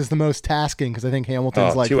Logan's is the most tasking because I think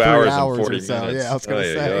Hamilton's like 2 hours and 40 or so. minutes. Yeah, I was going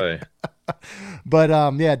to say. Oy. But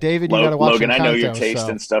yeah, David, you got to watch Logan, I know Encanto, your taste so.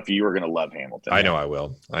 and stuff. You are going to love Hamilton. I know I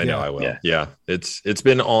will. I know I will. Yeah. Yeah. It's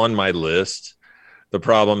been on my list. The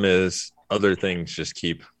problem is other things just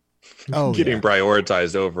keep getting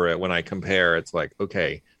prioritized over it. When I compare, it's like,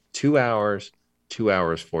 okay, 2 hours,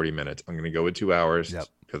 40 minutes. I'm going to go with 2 hours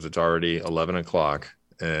because it's already 11 o'clock.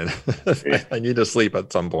 And I need to sleep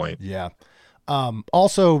at some point. Yeah.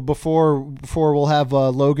 Also, before we'll have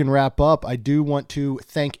Logan wrap up, I do want to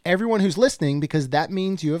thank everyone who's listening, because that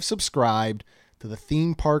means you have subscribed to the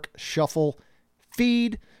Theme Park Shuffle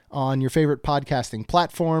feed on your favorite podcasting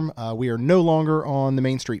platform. We are no longer on the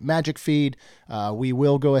Main Street Magic feed. We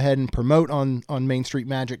will go ahead and promote on Main Street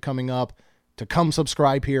Magic coming up to come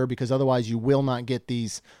subscribe here, because otherwise you will not get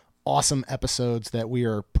these awesome episodes that we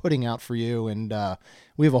are putting out for you. And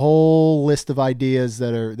we have a whole list of ideas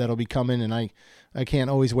that'll be coming, and I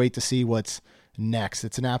can't always wait to see what's next.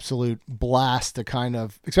 It's an absolute blast to kind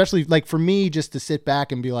of, especially like for me, just to sit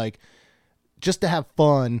back and be like, just to have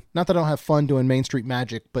fun. Not that I don't have fun doing Main Street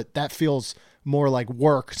Magic, but that feels more like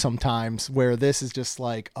work sometimes, where this is just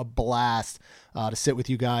like a blast to sit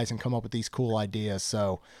with you guys and come up with these cool ideas.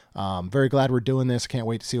 So very glad we're doing this. Can't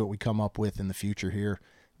wait to see what we come up with in the future here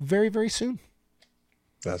very, very soon.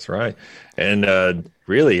 That's right. And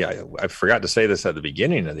really, I forgot to say this at the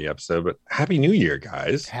beginning of the episode, but Happy New Year,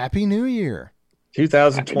 guys. Happy New Year.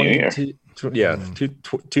 2022. Yeah,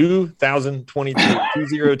 2022,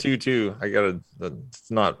 2022.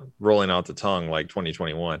 It's not rolling out the tongue like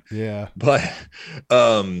 2021. Yeah. But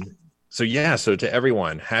so to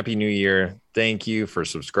everyone, Happy New Year. Thank you for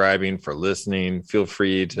subscribing, for listening. Feel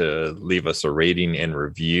free to leave us a rating and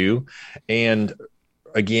review. And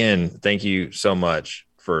again, thank you so much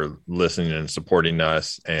for listening and supporting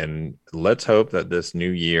us. And let's hope that this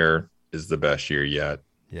new year is the best year yet.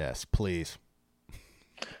 Yes, please.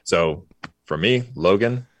 So for me,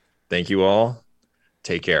 Logan, thank you all.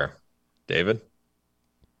 Take care. David?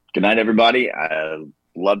 Good night, everybody. I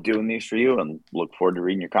love doing these for you and look forward to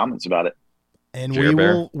reading your comments about it. And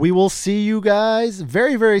we will see you guys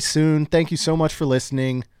very, very soon. Thank you so much for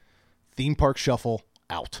listening. Theme Park Shuffle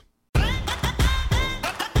out.